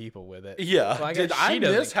 9 people with it. Yeah. So Did I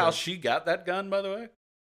miss how she got that gun, by the way?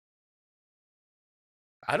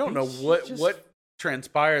 I don't know what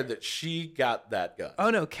transpired that she got that gun.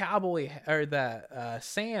 Oh no,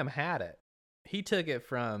 Sam had it. He took it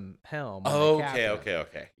from Helm. Okay.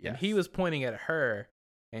 Yes. Yeah. He was pointing at her,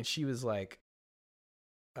 and she was like,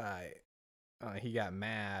 he got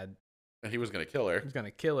mad. And he was going to kill her. He was going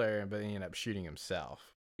to kill her, but he ended up shooting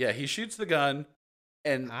himself. Yeah, he shoots the gun,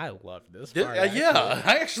 and I loved this part. Yeah,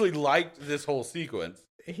 I actually liked this whole sequence.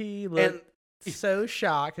 He looked so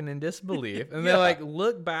shocked and in disbelief, and they like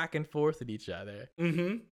look back and forth at each other.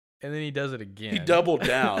 Mm-hmm. And then he does it again. He doubled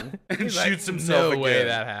down and shoots himself again. No way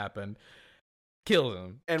that happened. Kills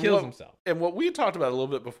him. And kills himself. And what we talked about a little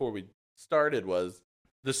bit before we started was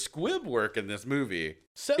the squib work in this movie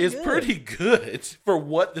is pretty good for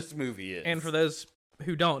what this movie is. And for those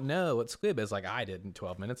who don't know what squib is, like I did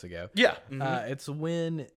 12 minutes ago. Yeah. Mm-hmm. It's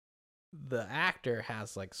when the actor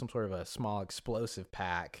has like some sort of a small explosive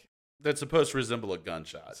pack that's supposed to resemble a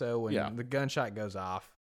gunshot. So when the gunshot goes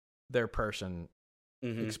off, their person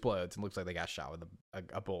explodes and looks like they got shot with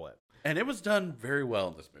a bullet. And it was done very well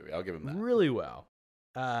in this movie. I'll give him that. Really well.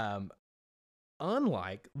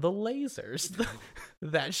 Unlike the lasers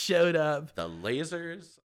that showed up. The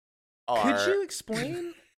lasers are... Could you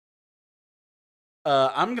explain?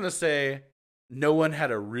 I'm going to say no one had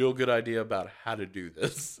a real good idea about how to do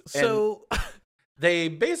this. So... And they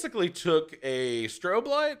basically took a strobe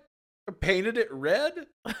light, painted it red,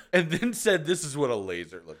 and then said this is what a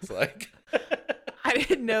laser looks like. I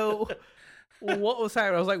didn't know what was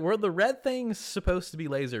happening. I was like, were the red things supposed to be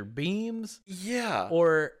laser beams? Yeah.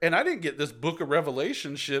 And I didn't get this Book of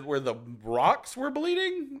Revelation shit where the rocks were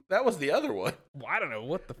bleeding. That was the other one. Well, I don't know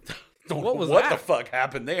what the the fuck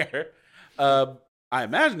happened there. I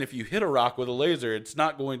imagine if you hit a rock with a laser, it's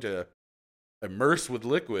not going to immerse with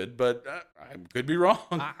liquid, but I could be wrong.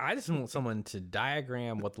 I just want someone to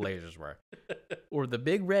diagram what the lasers were. Or the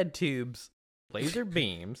big red tubes laser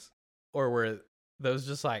beams, or were those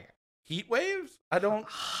just like Heat waves? I don't.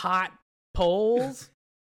 hot poles,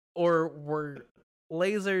 or were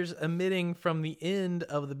lasers emitting from the end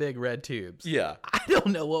of the big red tubes? Yeah. I don't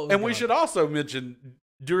know what was And we going should also mention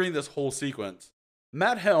during this whole sequence,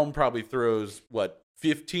 Matt Helm probably throws,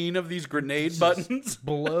 15 of these grenade Just buttons?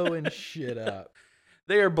 blowing shit up.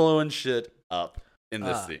 They are blowing shit up in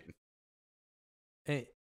this scene. And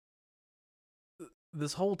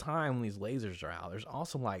this whole time when these lasers are out, there's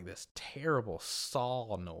also like this terrible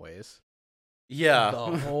saw noise Yeah.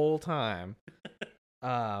 the whole time.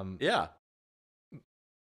 Yeah.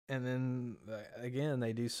 And then again,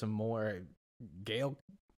 they do some more. Gale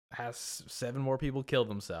has 7 more people kill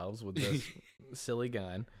themselves with this silly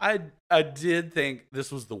gun. I did think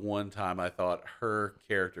this was the one time I thought her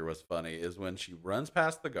character was funny, is when she runs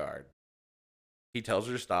past the guard. He tells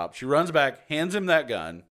her to stop. She runs back, hands him that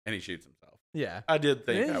gun, and he shoots himself. Yeah. I did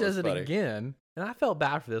think And that he was does it funny. again. And I felt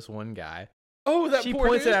bad for this one guy. Oh, that She poor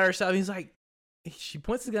points dude. it at herself. He's like, she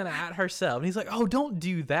points the gun at herself. And he's like, oh, don't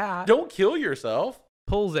do that. Don't kill yourself.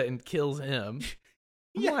 Pulls it and kills him.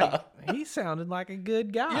 I'm Yeah. like, he sounded like a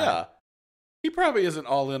good guy. Yeah. He probably isn't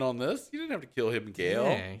all in on this. You didn't have to kill him, Gale.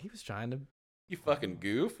 Yeah, he was trying to. You fucking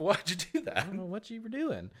goof. Why'd you do I that? don't know what you were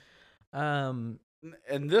doing. And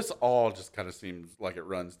this all just kind of seems like it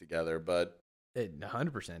runs together, but It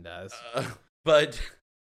 100% does. but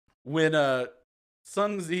when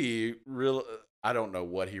Sun Zi I don't know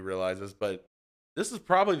what he realizes, but this is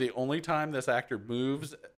probably the only time this actor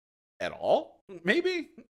moves at all. Maybe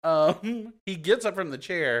he gets up from the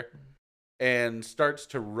chair and starts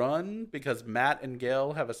to run because Matt and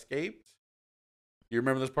Gale have escaped. You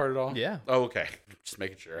remember this part at all? Yeah. Oh, okay. Just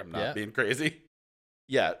making sure I'm not Yeah. being crazy.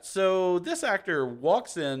 Yeah. So this actor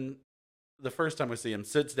walks in the first time we see him,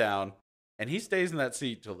 sits down, and he stays in that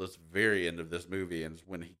seat till this very end of this movie, and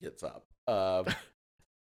when he gets up.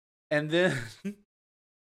 And then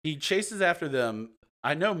he chases after them.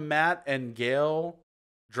 I know Matt and Gale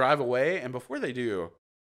drive away, and before they do,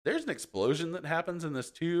 there's an explosion that happens in this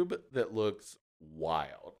tube that looks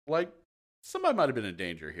wild. Like, somebody might have been in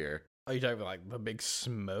danger here. Are you talking about like the big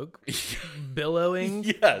smoke billowing?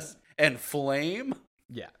 Yes, and flame.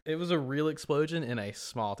 Yeah, it was a real explosion in a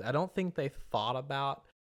small. I don't think they thought about.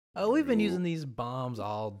 Oh, we've been using these bombs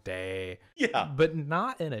all day. Yeah, but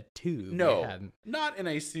not in a tube. no, They hadn't. not in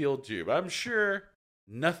a sealed tube. I'm sure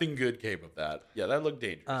nothing good came of that. Yeah, that looked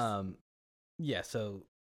dangerous. Yeah. So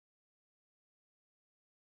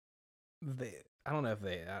I don't know if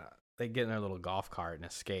they get in their little golf cart and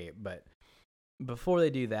escape, but before they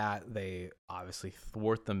do that, they obviously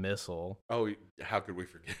thwart the missile. Oh, how could we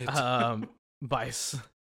forget? By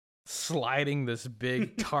sliding this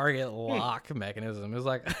big target lock mechanism. It was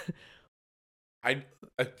like I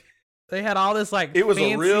they had all this like it was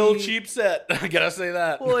fancy, a real cheap set. I gotta say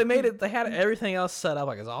that. Well, they made it. They had everything else set up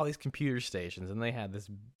like it's all these computer stations, and they had this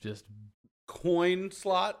just coin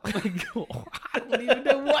slot. I don't even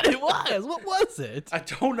know what it was. What was it? I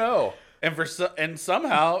don't know. And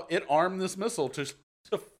somehow it armed this missile to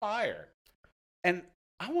fire. And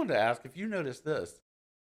I wanted to ask if you noticed this.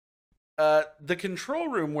 The control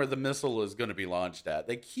room where the missile is going to be launched at,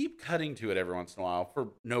 they keep cutting to it every once in a while for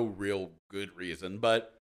no real good reason,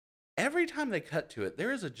 but every time they cut to it,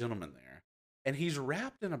 there is a gentleman there, and he's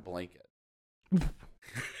wrapped in a blanket.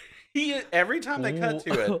 Every time they cut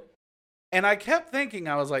to it, and I kept thinking,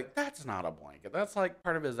 I was like, that's not a blanket. That's like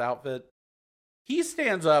part of his outfit. He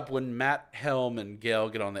stands up when Matt Helm and Gale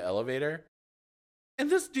get on the elevator,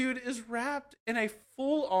 and this dude is wrapped in a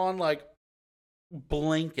full-on, like,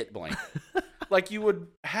 blanket like you would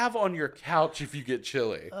have on your couch if you get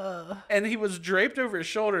chilly. And he was draped over his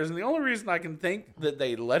shoulders, and the only reason I can think that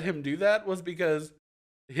they let him do that was because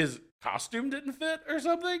his costume didn't fit or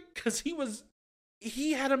something, because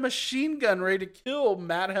he had a machine gun ready to kill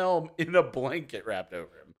Matt Helm in a blanket wrapped over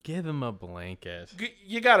him. Give him a blanket.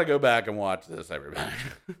 You gotta go back and watch this, everybody.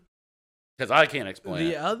 Because I can't explain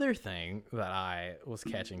The it. other thing that I was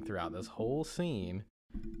catching throughout this whole scene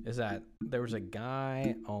is that there was a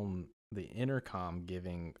guy on the intercom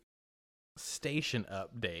giving station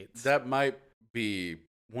updates. That might be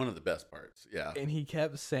one of the best parts, yeah. And he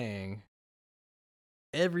kept saying,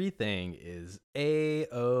 everything is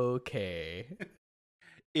A-okay.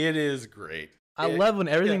 It is great. I love when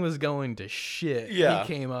everything was going to shit. Yeah.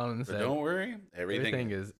 He came on and But said, don't worry,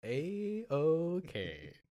 everything is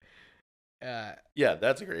A-okay. Yeah,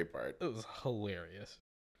 that's a great part. It was hilarious.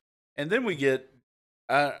 And then we get,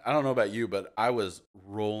 I don't know about you, but I was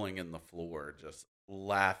rolling in the floor just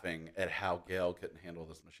laughing at how Gale couldn't handle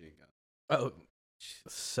this machine gun. Oh,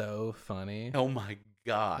 So funny. Oh my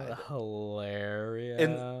God. Hilarious.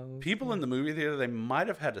 And people in the movie theater, they might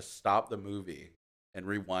have had to stop the movie and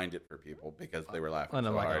rewind it for people because they were laughing And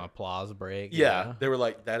so like hard. an applause break. Yeah, they were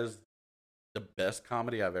like, that is the best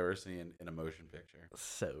comedy I've ever seen in a motion picture.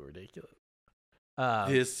 So ridiculous.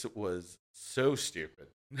 This was so stupid.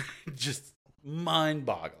 Just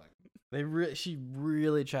mind-boggling. She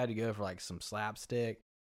really tried to go for like some slapstick.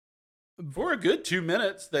 For a good 2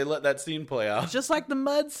 minutes, they let that scene play out. Just like the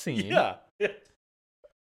mud scene. Yeah.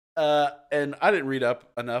 And I didn't read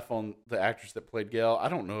up enough on the actress that played Gail. I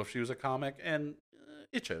don't know if she was a comic, and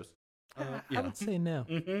it shows. I would say no.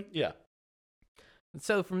 Mm-hmm, yeah.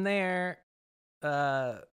 So from there,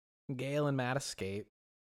 Gail and Matt escape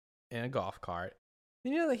in a golf cart.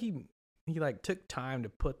 You know that he like took time to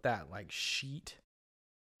put that like sheet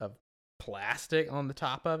of plastic on the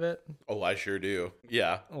top of it. Oh, I sure do.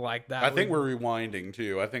 Yeah. Like that. I think we're rewinding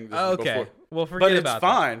too. I think this is okay. before. Well, forget about it's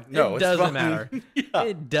fine. that. No, it it's doesn't fine. matter. Yeah.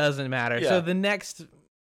 It doesn't matter. Yeah. So the next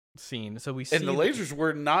scene, so we see And the lasers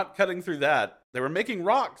were not cutting through that. They were making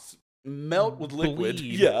rocks melt with liquid.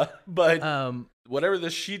 Bleed. Yeah. But whatever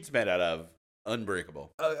this sheet's made out of,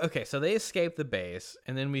 unbreakable. Okay, so they escape the base,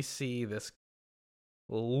 and then we see this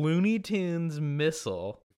Looney Tunes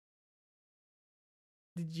missile.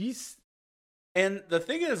 Did you? And the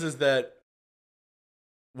thing is that,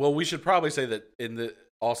 well, we should probably say that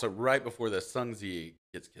also right before this, Sung Zi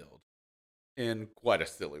gets killed in quite a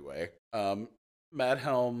silly way. Mad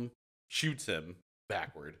Helm shoots him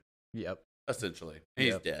backward. Yep. Essentially,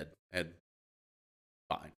 he's dead and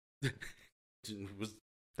fine.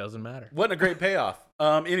 Doesn't matter. Wasn't a great payoff.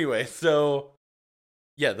 Anyway, so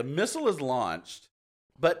yeah, the missile is launched,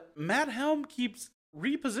 but Mad Helm keeps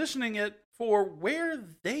repositioning it for where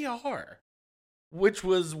they are, which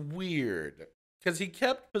was weird because he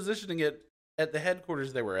kept positioning it at the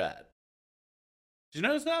headquarters they were at. Did you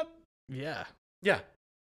notice that? Yeah. Yeah.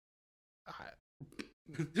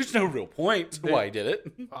 There's no real point to why he did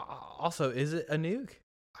it. Also, is it a nuke?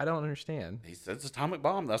 I don't understand. He said it's atomic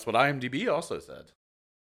bomb. That's what IMDb also said.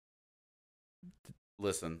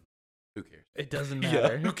 Listen, who cares? It doesn't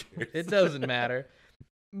matter. Yeah, who cares? It doesn't matter.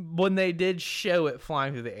 When they did show it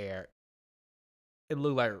flying through the air, it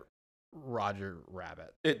looked like Roger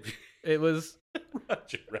Rabbit. It was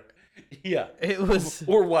Roger Rabbit. Yeah. It was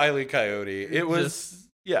or Wile E. Coyote. It was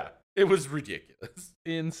it was ridiculous.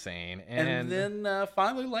 Insane. And then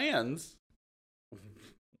finally lands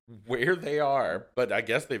where they are, but I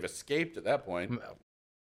guess they've escaped at that point.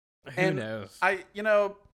 Who knows? I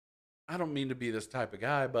don't mean to be this type of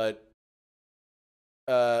guy, but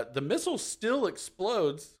the missile still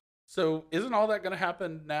explodes. So isn't all that going to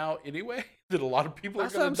happen now anyway? That a lot of people are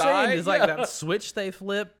going to die? Saying, is like that switch they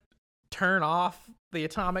flip, turn off the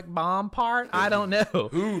atomic bomb part? I don't know.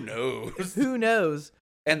 Who knows? Who knows?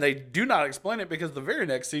 And they do not explain it because the very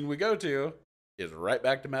next scene we go to is right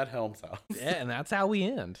back to Matt Helm's house. Yeah, and that's how we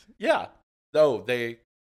end. Yeah. Though they,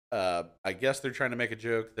 I guess they're trying to make a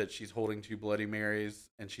joke that she's holding 2 Bloody Marys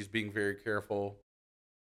and she's being very careful.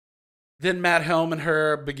 Then Matt Helm and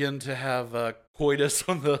her begin to have coitus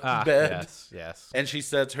on the bed. Yes. And she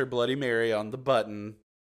sets her Bloody Mary on the button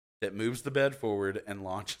that moves the bed forward and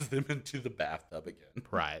launches them into the bathtub again.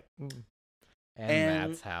 Right.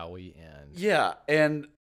 And that's how we end. Yeah, and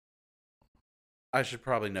I should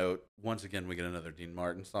probably note, once again, we get another Dean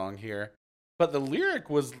Martin song here. But the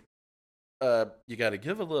lyric was, you got to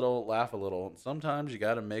give a little, laugh a little, and sometimes you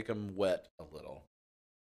got to make them wet a little.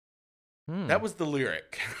 That was the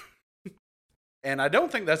lyric. And I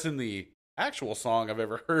don't think that's in the actual song I've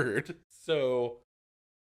ever heard. So,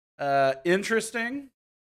 interesting.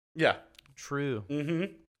 Yeah. True.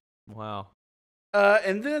 Mm-hmm. Wow.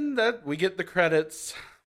 And then we get the credits.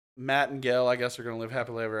 Matt and Gail, I guess, are going to live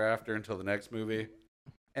happily ever after until the next movie.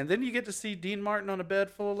 And then you get to see Dean Martin on a bed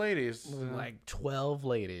full of ladies. Like 12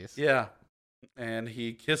 ladies. Yeah. And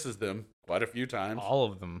he kisses them quite a few times. All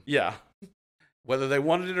of them. Yeah. Whether they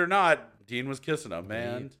wanted it or not, Dean was kissing them.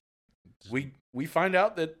 And we find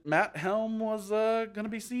out that Matt Helm was going to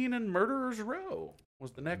be seen in Murderer's Row,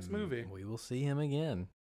 was the next movie. We will see him again.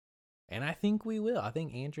 And I think we will. I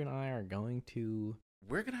think Andrew and I are going to...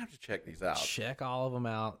 We're going to have to check these out. Check all of them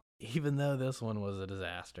out, even though this one was a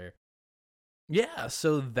disaster. Yeah,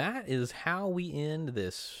 so that is how we end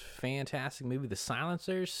this fantastic movie, The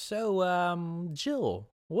Silencers. So, Jill,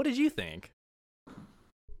 what did you think?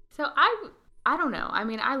 So I don't know. I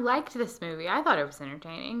mean, I liked this movie. I thought it was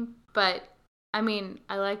entertaining, but I mean,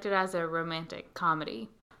 I liked it as a romantic comedy.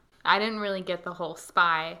 I didn't really get the whole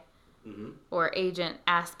spy or agent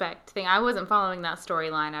aspect thing. I wasn't following that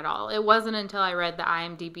storyline at all. It wasn't until I read the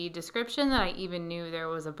IMDb description that I even knew there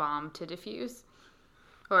was a bomb to defuse.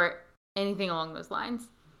 or anything along those lines.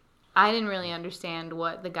 I didn't really understand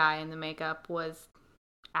what the guy in the makeup was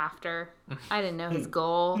after. I didn't know his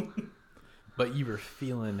goal. But you were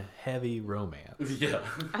feeling heavy romance. Yeah.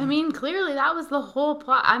 I mean, clearly that was the whole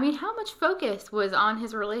plot. I mean, how much focus was on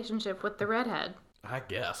his relationship with the redhead? I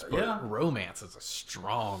guess, but romance is a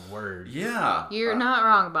strong word. Yeah. You're not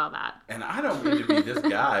wrong about that. And I don't mean to be this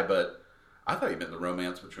guy, but I thought you meant the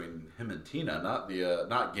romance between him and Tina,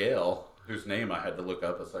 not Gail, whose name I had to look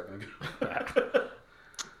up a second ago.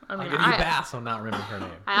 I mean, I'll give you a pass on not remembering her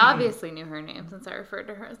name. I obviously knew her name since I referred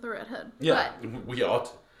to her as the redhead. Yeah, But we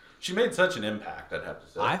all. She made such an impact, I'd have to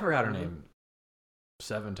say. I forgot her name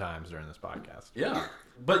 7 times during this podcast. Yeah,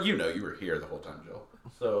 but you were here the whole time, Jill.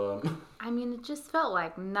 So, I mean, it just felt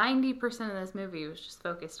like 90% of this movie was just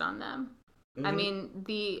focused on them. Mm-hmm. I mean,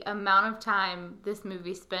 the amount of time this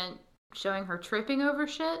movie spent showing her tripping over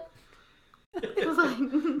shit. It was like...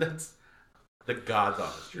 That's the God's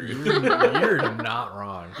honest truth. You're not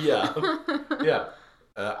wrong. Yeah.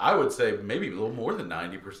 I would say maybe a little more than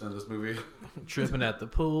 90% of this movie. Tripping at the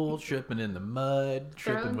pool, tripping in the mud,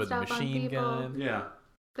 tripping Throwing with a stuff on machine people. gun. Yeah.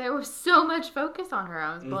 There was so much focus on her.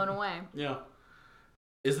 I was blown away. Yeah.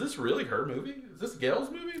 Is this really her movie? Is this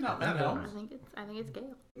Gail's movie? Not Matt I Helms? think it's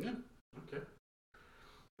Gail. Yeah. Okay.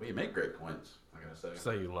 Well, you make great points, I gotta say.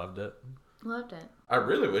 So you loved it? Loved it. I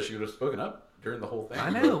really wish you would have spoken up during the whole thing.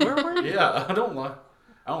 I know. Where were you? Yeah, I don't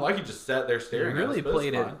like you just sat there You staring really at us, but it's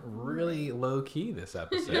played it fine. really low key this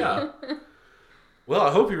episode. Yeah. Well,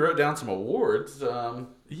 I hope you wrote down some awards.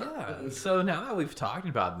 Yeah. So now that we've talked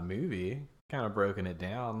about the movie, kind of broken it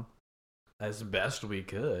down as best we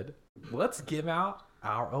could, let's give out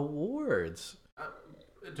our awards.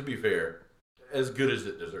 To be fair, as good as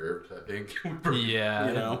it deserved, I think.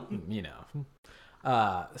 Yeah.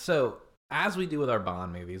 So as we do with our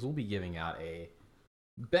Bond movies, we'll be giving out a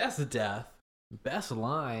best death, best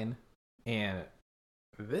line, and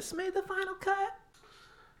this made the final cut.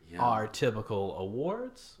 Yeah. Our typical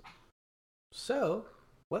awards. So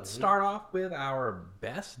let's start off with our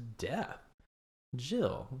best death.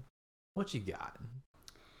 Jill, what you got?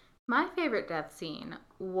 My favorite death scene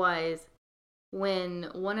was when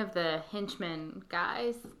one of the henchmen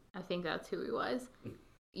guys, I think that's who he was,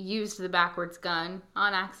 used the backwards gun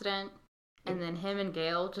on accident, and then him and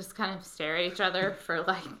Gail just kind of stare at each other for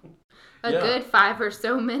like a good 5 or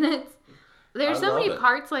so minutes. There's so many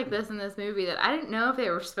parts like this in this movie that I didn't know if they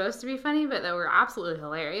were supposed to be funny, but that were absolutely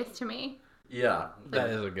hilarious to me. Yeah. That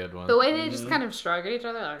is a good one. The way they just kind of shrug at each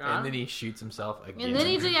other, like, and then he shoots himself again. And then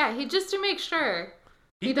he just to make sure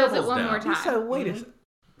he does it one more time. So wait a second.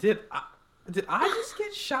 Did I just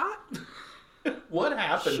get shot? What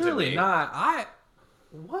happened to me? Surely not.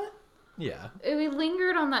 What? Yeah. We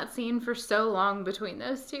lingered on that scene for so long between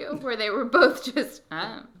those two, where they were both just,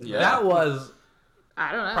 Yeah. That was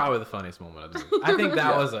I don't know. probably the funniest moment of the movie. I think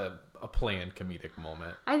that was a planned comedic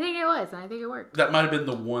moment. I think it was, and I think it worked. That might have been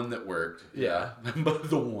the one that worked. Yeah. But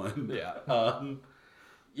the one. Yeah.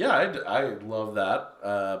 I love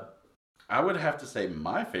that. I would have to say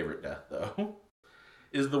my favorite death, though,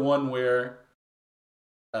 is the one where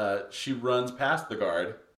she runs past the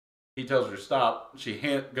guard. He tells her to stop. She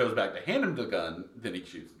goes back to hand him the gun. Then he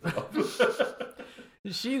shoots himself.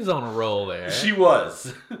 She was on a roll there. She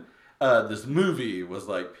was. This movie was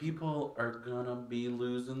like, people are gonna be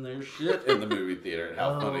losing their shit in the movie theater. And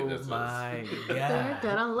how funny this is. Oh my god. They're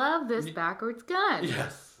gonna love this backwards gun.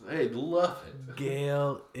 Yes, they love it.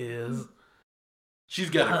 Gail is She's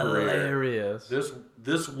got a career. hilarious.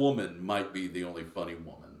 This woman might be the only funny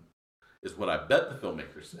woman, is what I bet the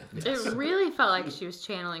filmmaker said. It really felt like she was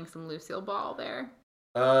channeling some Lucille Ball there.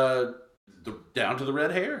 Down to the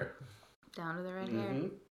red hair. Down to the red hair.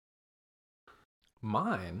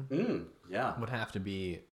 Mine Yeah. would have to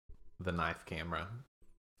be the knife camera.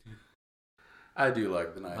 I do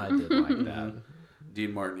like the knife. I did like that.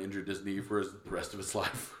 Dean Martin injured his knee for the rest of his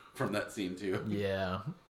life from that scene, too. Yeah.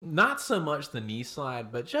 Not so much the knee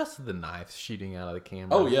slide, but just the knife shooting out of the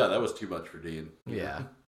camera. Oh, yeah, that was too much for Dean. Yeah.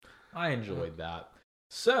 I enjoyed that.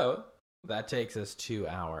 So, that takes us to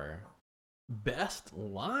our Best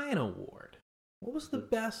Line Award. What was the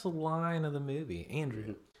best line of the movie?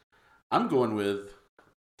 Andrew? I'm going with,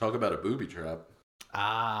 talk about a booby trap.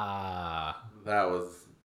 I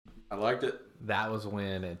liked it. That was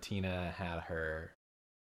when Tina had her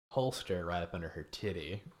holster right up under her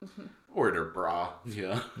titty. Or in her bra.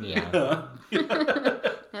 Yeah. Yeah.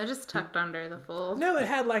 No, just tucked under the fold. No, it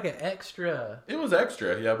had like an extra. It was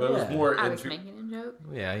extra, yeah, but it was more... I was making a joke.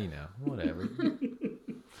 Yeah, whatever.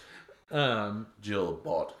 Jill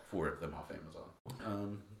bought 4 of them off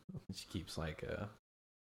Amazon. She keeps like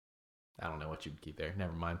I don't know what you'd keep there.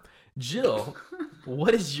 Never mind. Jill,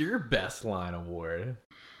 What is your best line award?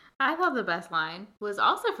 I thought the best line was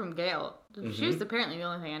also from Gail. She was apparently the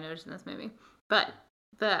only thing I noticed in this movie. But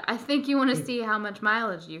I think you want to see how much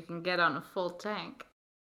mileage you can get on a full tank.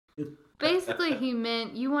 Basically, he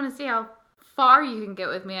meant you want to see how far you can get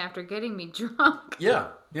with me after getting me drunk. Yeah.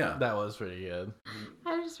 That was pretty good.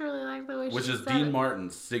 I just really like the way she Which is said Dean it.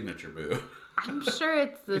 Martin's signature move. I'm sure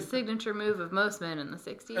it's the signature move of most men in the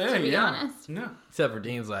 60s, to be honest. Yeah. Except for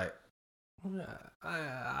Dean's like,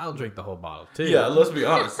 I'll drink the whole bottle too. Yeah, let's be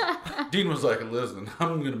honest. Dean was like, listen,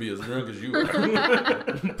 I'm going to be as drunk as you are.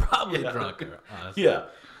 Probably drunker, honestly.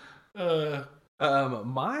 Yeah.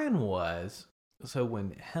 Mine was, so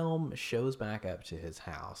when Helm shows back up to his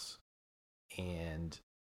house and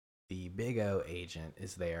the Big O agent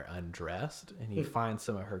is there undressed and he finds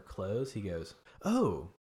some of her clothes, he goes, "Oh,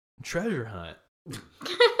 treasure hunt."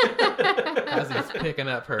 As he's picking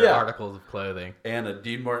up her articles of clothing. And a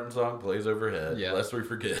Dean Martin song plays overhead, lest we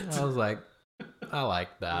forget. I was like, I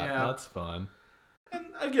like that. Yeah. That's fun. And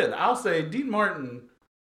again, I'll say Dean Martin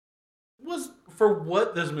was, for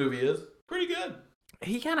what this movie is, pretty good.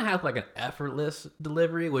 He kind of has like an effortless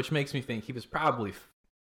delivery, which makes me think he was probably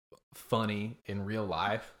funny in real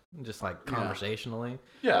life, just like conversationally.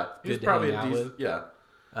 Yeah, he's Good to probably hang a out decent. with. Yeah.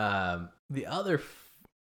 The other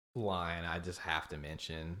line I just have to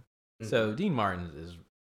mention. So Dean Martin is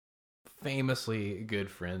famously good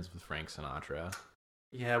friends with Frank Sinatra.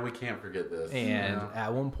 Yeah, we can't forget this. And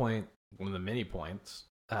at one point, one of the many points,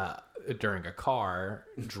 during a car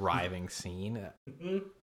driving scene,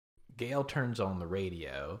 Gail turns on the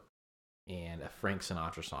radio and a Frank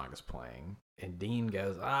Sinatra song is playing. And Dean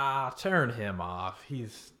goes, turn him off.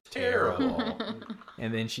 He's terrible.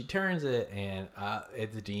 And then she turns it and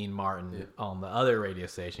it's Dean Martin on the other radio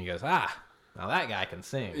station. He goes, now that guy can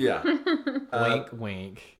sing. Yeah. Wink,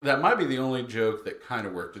 wink. That might be the only joke that kind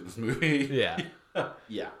of worked in this movie. Yeah.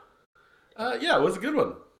 Yeah. It was a good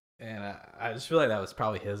one. And I just feel like that was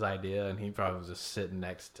probably his idea, and he probably was just sitting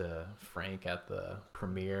next to Frank at the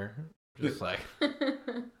premiere, just like,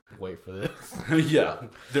 wait for this. Yeah,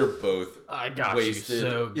 they're both I got wasted. you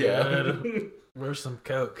so good. Where's some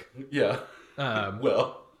Coke? Yeah.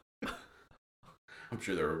 Well, I'm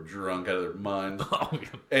sure they were drunk out of their minds oh,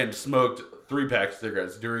 and smoked 3 packs of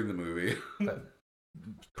cigarettes during the movie.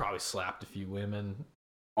 probably slapped a few women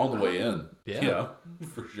On the way in. Yeah.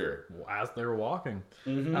 For sure. as they were walking.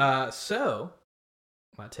 Mhm. So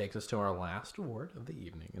that takes us to our last award of the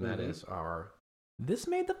evening, and that is our "This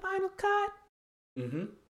made the final cut." Mm-hmm.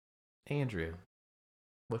 Andrew,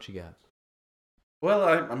 what you got? Well,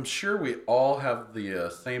 I'm sure we all have the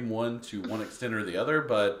same one to one extent or the other,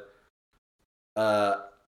 but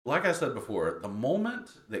like I said before, the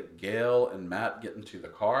moment that Gail and Matt get into the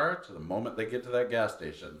car to the moment they get to that gas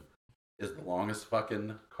station is the longest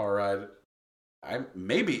fucking car ride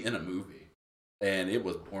maybe in a movie. And it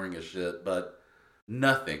was boring as shit, but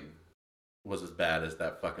nothing was as bad as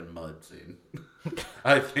that fucking mud scene.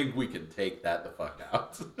 I think we can take that the fuck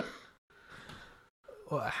out.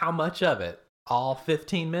 Well, how much of it? All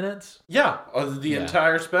 15 minutes? Yeah, the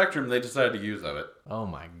entire spectrum they decided to use of it. Oh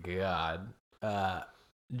my god.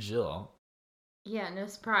 Jill. Yeah, no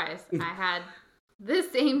surprise. I had the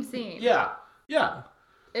same scene. Yeah.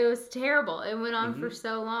 It was terrible. It went on for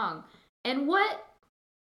so long. And what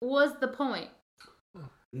was the point?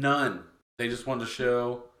 None. They just wanted to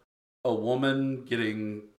show a woman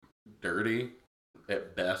getting dirty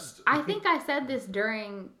at best. I think I said this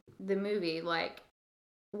during the movie. Like,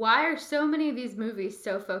 why are so many of these movies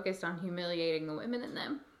so focused on humiliating the women in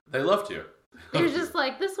them? They love to. They're just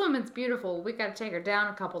like, this woman's beautiful. We got to take her down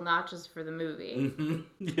a couple notches for the movie.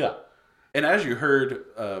 Mm-hmm. Yeah. And as you heard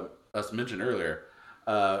us mention earlier,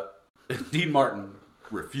 Dean Martin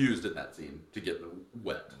refused in that scene to get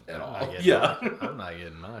wet at all. I'm not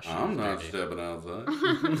getting my shoes I'm not dirty. stepping outside.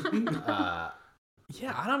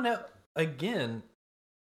 I don't know. Again,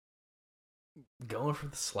 going for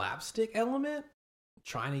the slapstick element,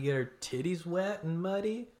 trying to get her titties wet and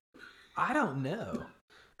muddy. I don't know.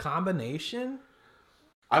 Combination.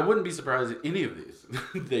 I wouldn't be surprised at any of these.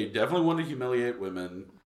 They definitely want to humiliate women.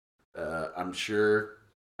 I'm sure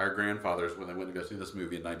our grandfathers, when they went to go see this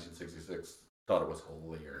movie in 1966, thought it was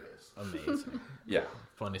hilarious. Amazing. Yeah.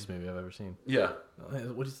 Funniest movie I've ever seen. Yeah.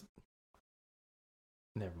 What is...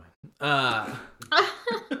 Never mind. I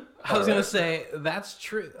was gonna say that's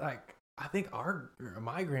true. Like, I think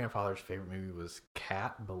my grandfather's favorite movie was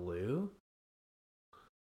Cat Ballou.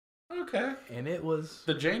 Okay. And it was...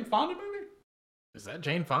 The Jane Fonda movie? Is that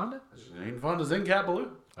Jane Fonda? Jane Fonda's in Cat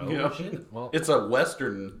Ballou. Oh, shit. Well, it's a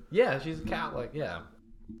Western. yeah, she's a cat, like, yeah.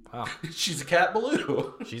 Wow. She's a cat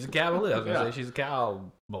baloo. She's a cowboy. I was gonna Yeah. say she's a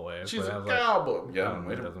cowboy. She's but I a was like, cowboy. Yeah,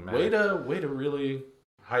 it doesn't way matter. to really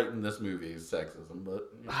heighten this movie's sexism, but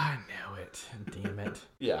I know it. Damn it.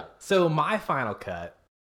 yeah. So my final cut.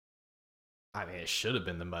 I mean, it should have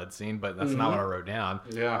been the mud scene, but that's not what I wrote down.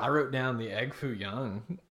 Yeah. I wrote down the Egg Foo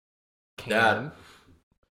Young That,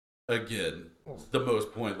 again, the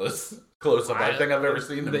most pointless close-up I think I've ever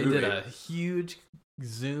seen in a movie. They did a huge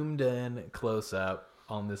zoomed-in close-up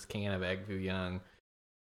on this can of Egg Foo Young.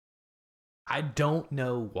 I don't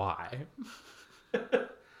know why.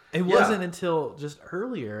 It wasn't until just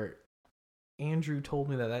earlier Andrew told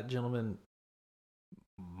me that gentleman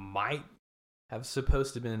might have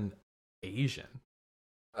supposed to have been Asian.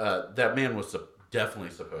 That man was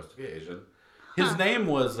definitely supposed to be Asian. His name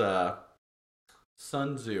was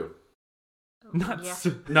Sun Tzu. Not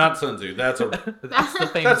Not Sun Tzu. That's a the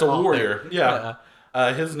famous that's a author. warrior. Yeah.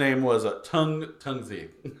 His name was Tung Zi.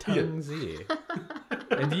 Tung Zi.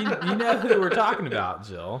 And you know who we're talking about,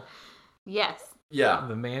 Jill? Yes. Yeah.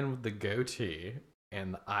 The man with the goatee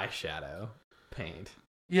and the eyeshadow paint.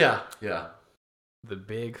 Yeah. The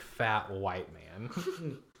big fat white man.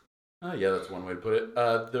 Oh, yeah, that's one way to put it.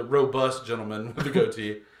 The robust gentleman with the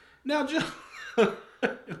goatee. Now, Jill,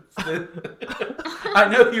 I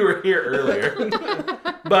know you were here earlier,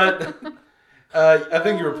 but I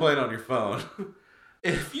think you were playing on your phone.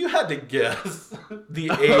 If you had to guess the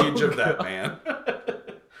age of that man,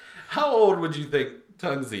 how old would you think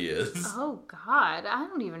Tung Zi is? Oh, God. I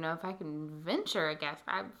don't even know if I can venture a guess.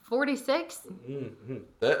 I'm 46? Mm-hmm.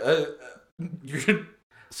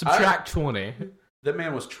 Subtract 20. That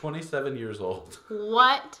man was 27 years old.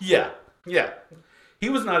 What? Yeah. He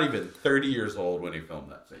was not even 30 years old when he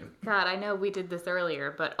filmed that scene. God, I know we did this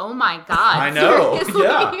earlier, but oh my God. I know.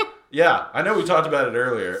 Seriously? Yeah. I know we talked about it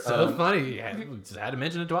earlier. So funny. You just had to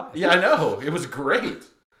mention it twice. Yeah, I know. It was great.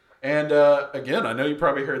 And again, I know you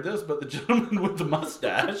probably heard this, but the gentleman with the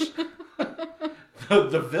mustache,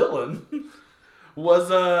 the villain, was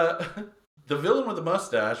the villain with the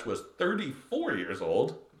mustache was 34 years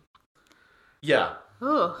old. Yeah.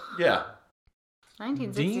 Ooh. Yeah.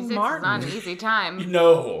 1966 Dean is Martin. not an easy time.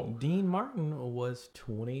 No. Dean Martin was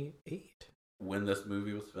 28. When this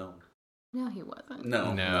movie was filmed. No, he wasn't.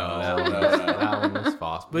 No. That one was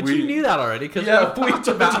false. But We- you knew that already because Yeah, we talked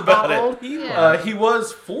about how it. old he was. Yeah. He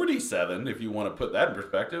was 47, if you want to put that in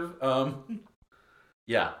perspective.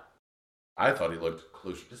 Yeah. I thought he looked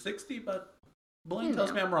closer to 60, but Blaine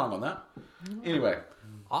tells me I'm wrong on that. Anyway.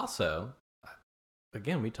 Also,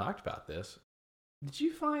 again, we talked about this. Did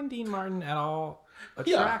you find Dean Martin at all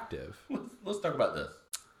attractive? Let's talk about this.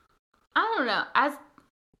 I don't know.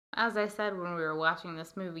 As I said when we were watching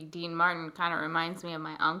this movie, Dean Martin kind of reminds me of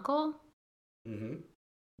my uncle Mm-hmm.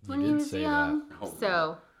 when he was young. Oh,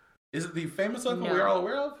 So, is it the famous uncle No. we're all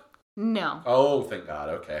aware of? no. Oh, thank God.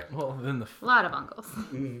 Okay. Well, then A lot of uncles.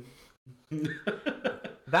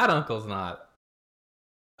 that uncle's not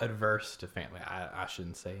adverse to family. I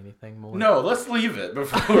shouldn't say anything more. No, let's leave it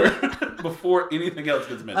before anything else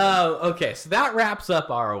gets mentioned. Oh, okay. So that wraps up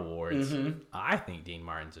our awards. Mhm. I think Dean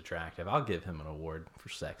Martin's attractive. I'll give him an award for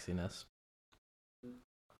sexiness.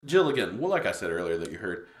 Jill, again, well, like I said earlier that you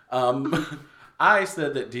heard, I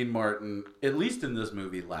said that Dean Martin, at least in this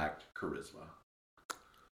movie, lacked charisma.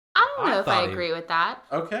 I don't know if I thought he- agree with that.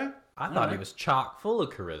 Okay. I thought he was chock full of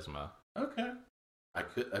charisma. Okay. I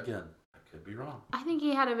could be wrong. I think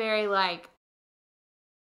he had a very,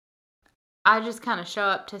 I just kind of show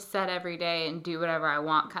up to set every day and do whatever I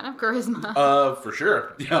want kind of charisma. For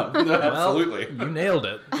sure. Yeah, absolutely. Well, you nailed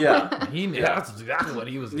it. Yeah. That's exactly what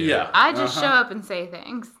he was doing. Yeah. I just show up and say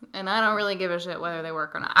things, and I don't really give a shit whether they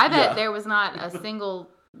work or not. I bet there was not a single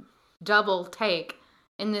double take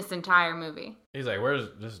in this entire movie. He's like,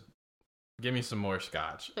 just give me some more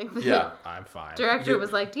scotch. Like the Yeah. I'm fine. director Yeah.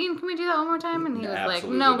 was like, Dean, can we do that one more time? And he was like,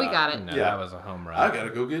 Absolutely no, we not. got it. No, Yeah. that was a home run. I gotta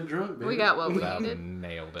go get drunk, baby. We got what we That needed.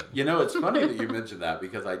 nailed it. You know, it's funny that you mentioned that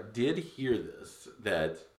because I did hear this,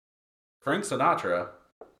 that Frank Sinatra,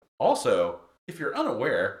 also, if you're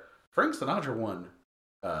unaware, Frank Sinatra won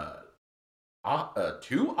 2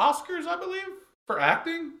 Oscars, I believe, for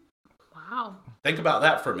acting. Wow. Think about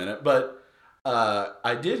that for a minute. But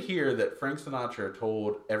I did hear that Frank Sinatra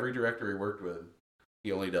told every director he worked with,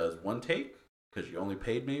 he only does one take because you only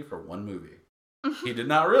paid me for one movie. He did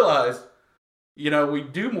not realize, we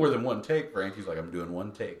do more than one take, Frank. He's like, I'm doing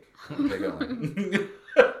one take. One take only.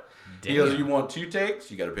 He goes, you want 2 takes?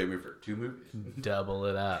 You got to pay me for 2 movies. Double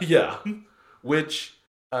it up. Yeah. Which,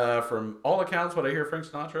 from all accounts, what I hear, Frank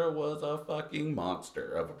Sinatra was a fucking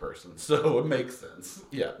monster of a person. So it makes sense.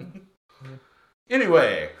 Yeah.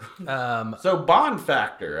 Anyway, Um, so Bond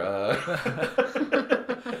factor.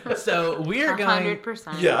 so we're going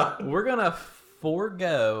 100%. Yeah. we're gonna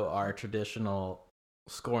forego our traditional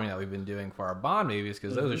scoring that we've been doing for our Bond movies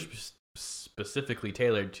because those are specifically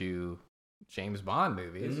tailored to James Bond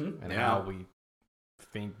movies and how we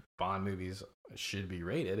think Bond movies should be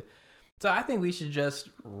rated. So I think we should just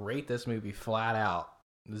rate this movie flat out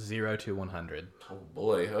 0 to 100. Oh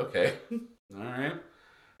boy. Okay. All right.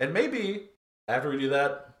 And maybe after we do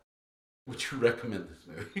that, would you recommend this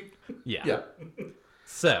movie? Yeah. Yeah.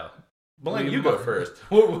 So, Blaine, you go first.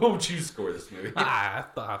 What would you score this movie? I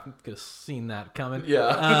thought I could have seen that coming.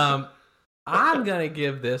 Yeah. I'm gonna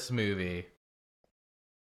give this movie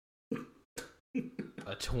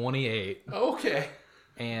a 28. Okay.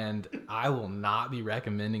 And I will not be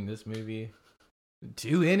recommending this movie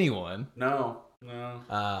to anyone. No.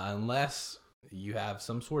 Unless you have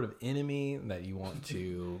some sort of enemy that you want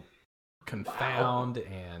to confound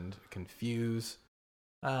and confuse.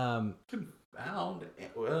 Confound?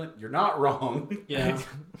 Well, you're not wrong. Yeah.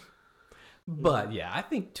 But yeah, I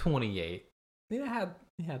think 28. It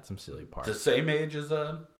had some silly parts. The same age as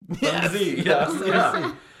Yes. Z.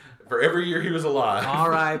 Yeah. For every year he was alive.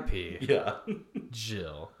 R.I.P. Yeah.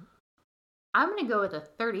 Jill. I'm going to go with a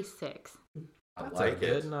 36. That's I like a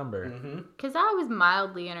good it. number. Because I was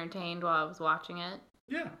mildly entertained while I was watching it.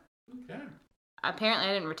 Yeah. Okay. Apparently,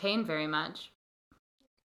 I didn't retain very much.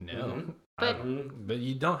 No. But But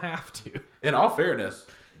you don't have to. In all fairness,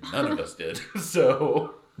 none of us did.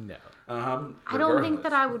 So. No. I don't think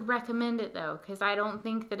that I would recommend it, though, because I don't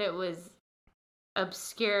think that it was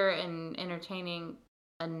obscure and entertaining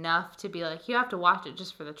enough to be like, you have to watch it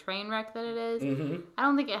just for the train wreck that it is. I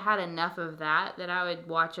don't think it had enough of that I would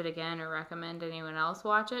watch it again or recommend anyone else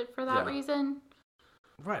watch it for that reason.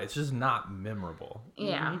 Right. It's just not memorable.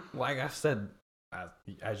 Yeah. Like I said,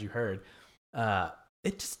 as you heard,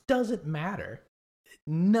 it just doesn't matter.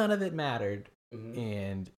 None of it mattered.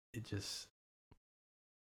 And it just...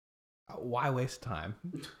 Why waste time?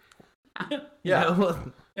 Yeah.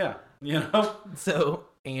 Yeah. You know? So,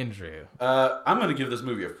 Andrew. I'm going to give this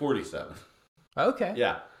movie a 47. Okay.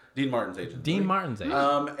 Yeah. Dean Martin's agent. Dean Martin's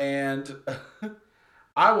agent. And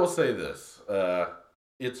I will say this.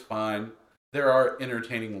 It's fine. There are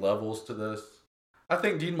entertaining levels to this. I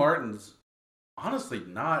think Dean Martin's honestly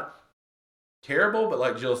not terrible, but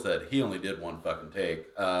like Jill said, he only did one fucking take.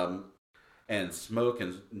 And smoke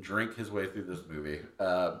and drink his way through this movie.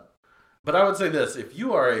 But I would say this. If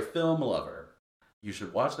you are a film lover, you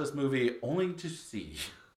should watch this movie only to see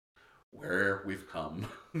where we've come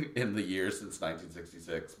in the years since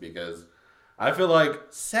 1966, because I feel like,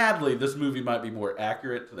 sadly, this movie might be more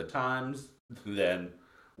accurate to the times than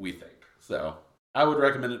we think. So I would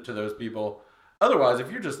recommend it to those people. Otherwise,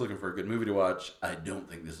 if you're just looking for a good movie to watch, I don't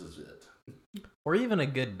think this is it. Or even a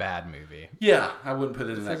good bad movie. Yeah, I wouldn't put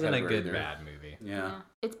it in that This isn't category a good either. bad movie. Yeah.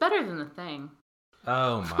 It's better than The Thing.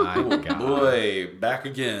 Oh my Oh, god. boy, back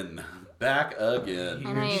again. Back again.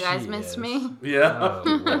 I know you guys she missed is. me. Yeah.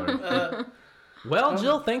 Oh, Lord. Well,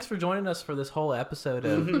 Jill, thanks for joining us for this whole episode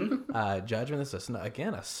of Judgment. This is,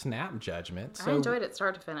 again, a Snap Judgment. So, I enjoyed it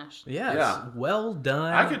start to finish. Yes, Yeah. well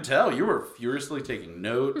done. I could tell you were furiously taking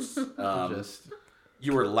notes. Just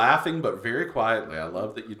You were laughing, but very quietly. I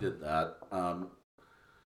love that you did that.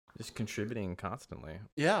 contributing constantly.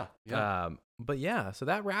 Yeah. But yeah, so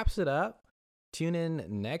that wraps it up. Tune in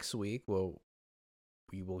next week.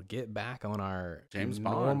 We will get back on our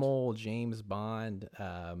normal James Bond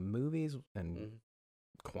movies and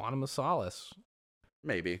Quantum of Solace.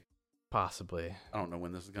 Maybe. Possibly. I don't know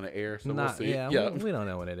when this is going to air, so Not, we'll see. Yeah, we don't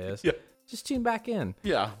know when it is. Yeah. Just tune back in.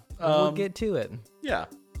 Yeah. We'll get to it. Yeah.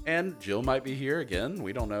 And Jill might be here again.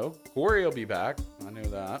 We don't know. Corey will be back. I know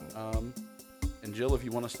that. And Jill, if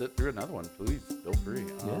you want to sit through another one, please feel free.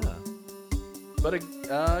 Yeah. But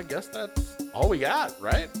I guess that's all we got,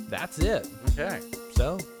 right? That's it. Okay.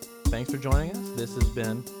 So, thanks for joining us. This has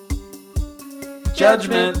been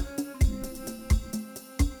Judgment.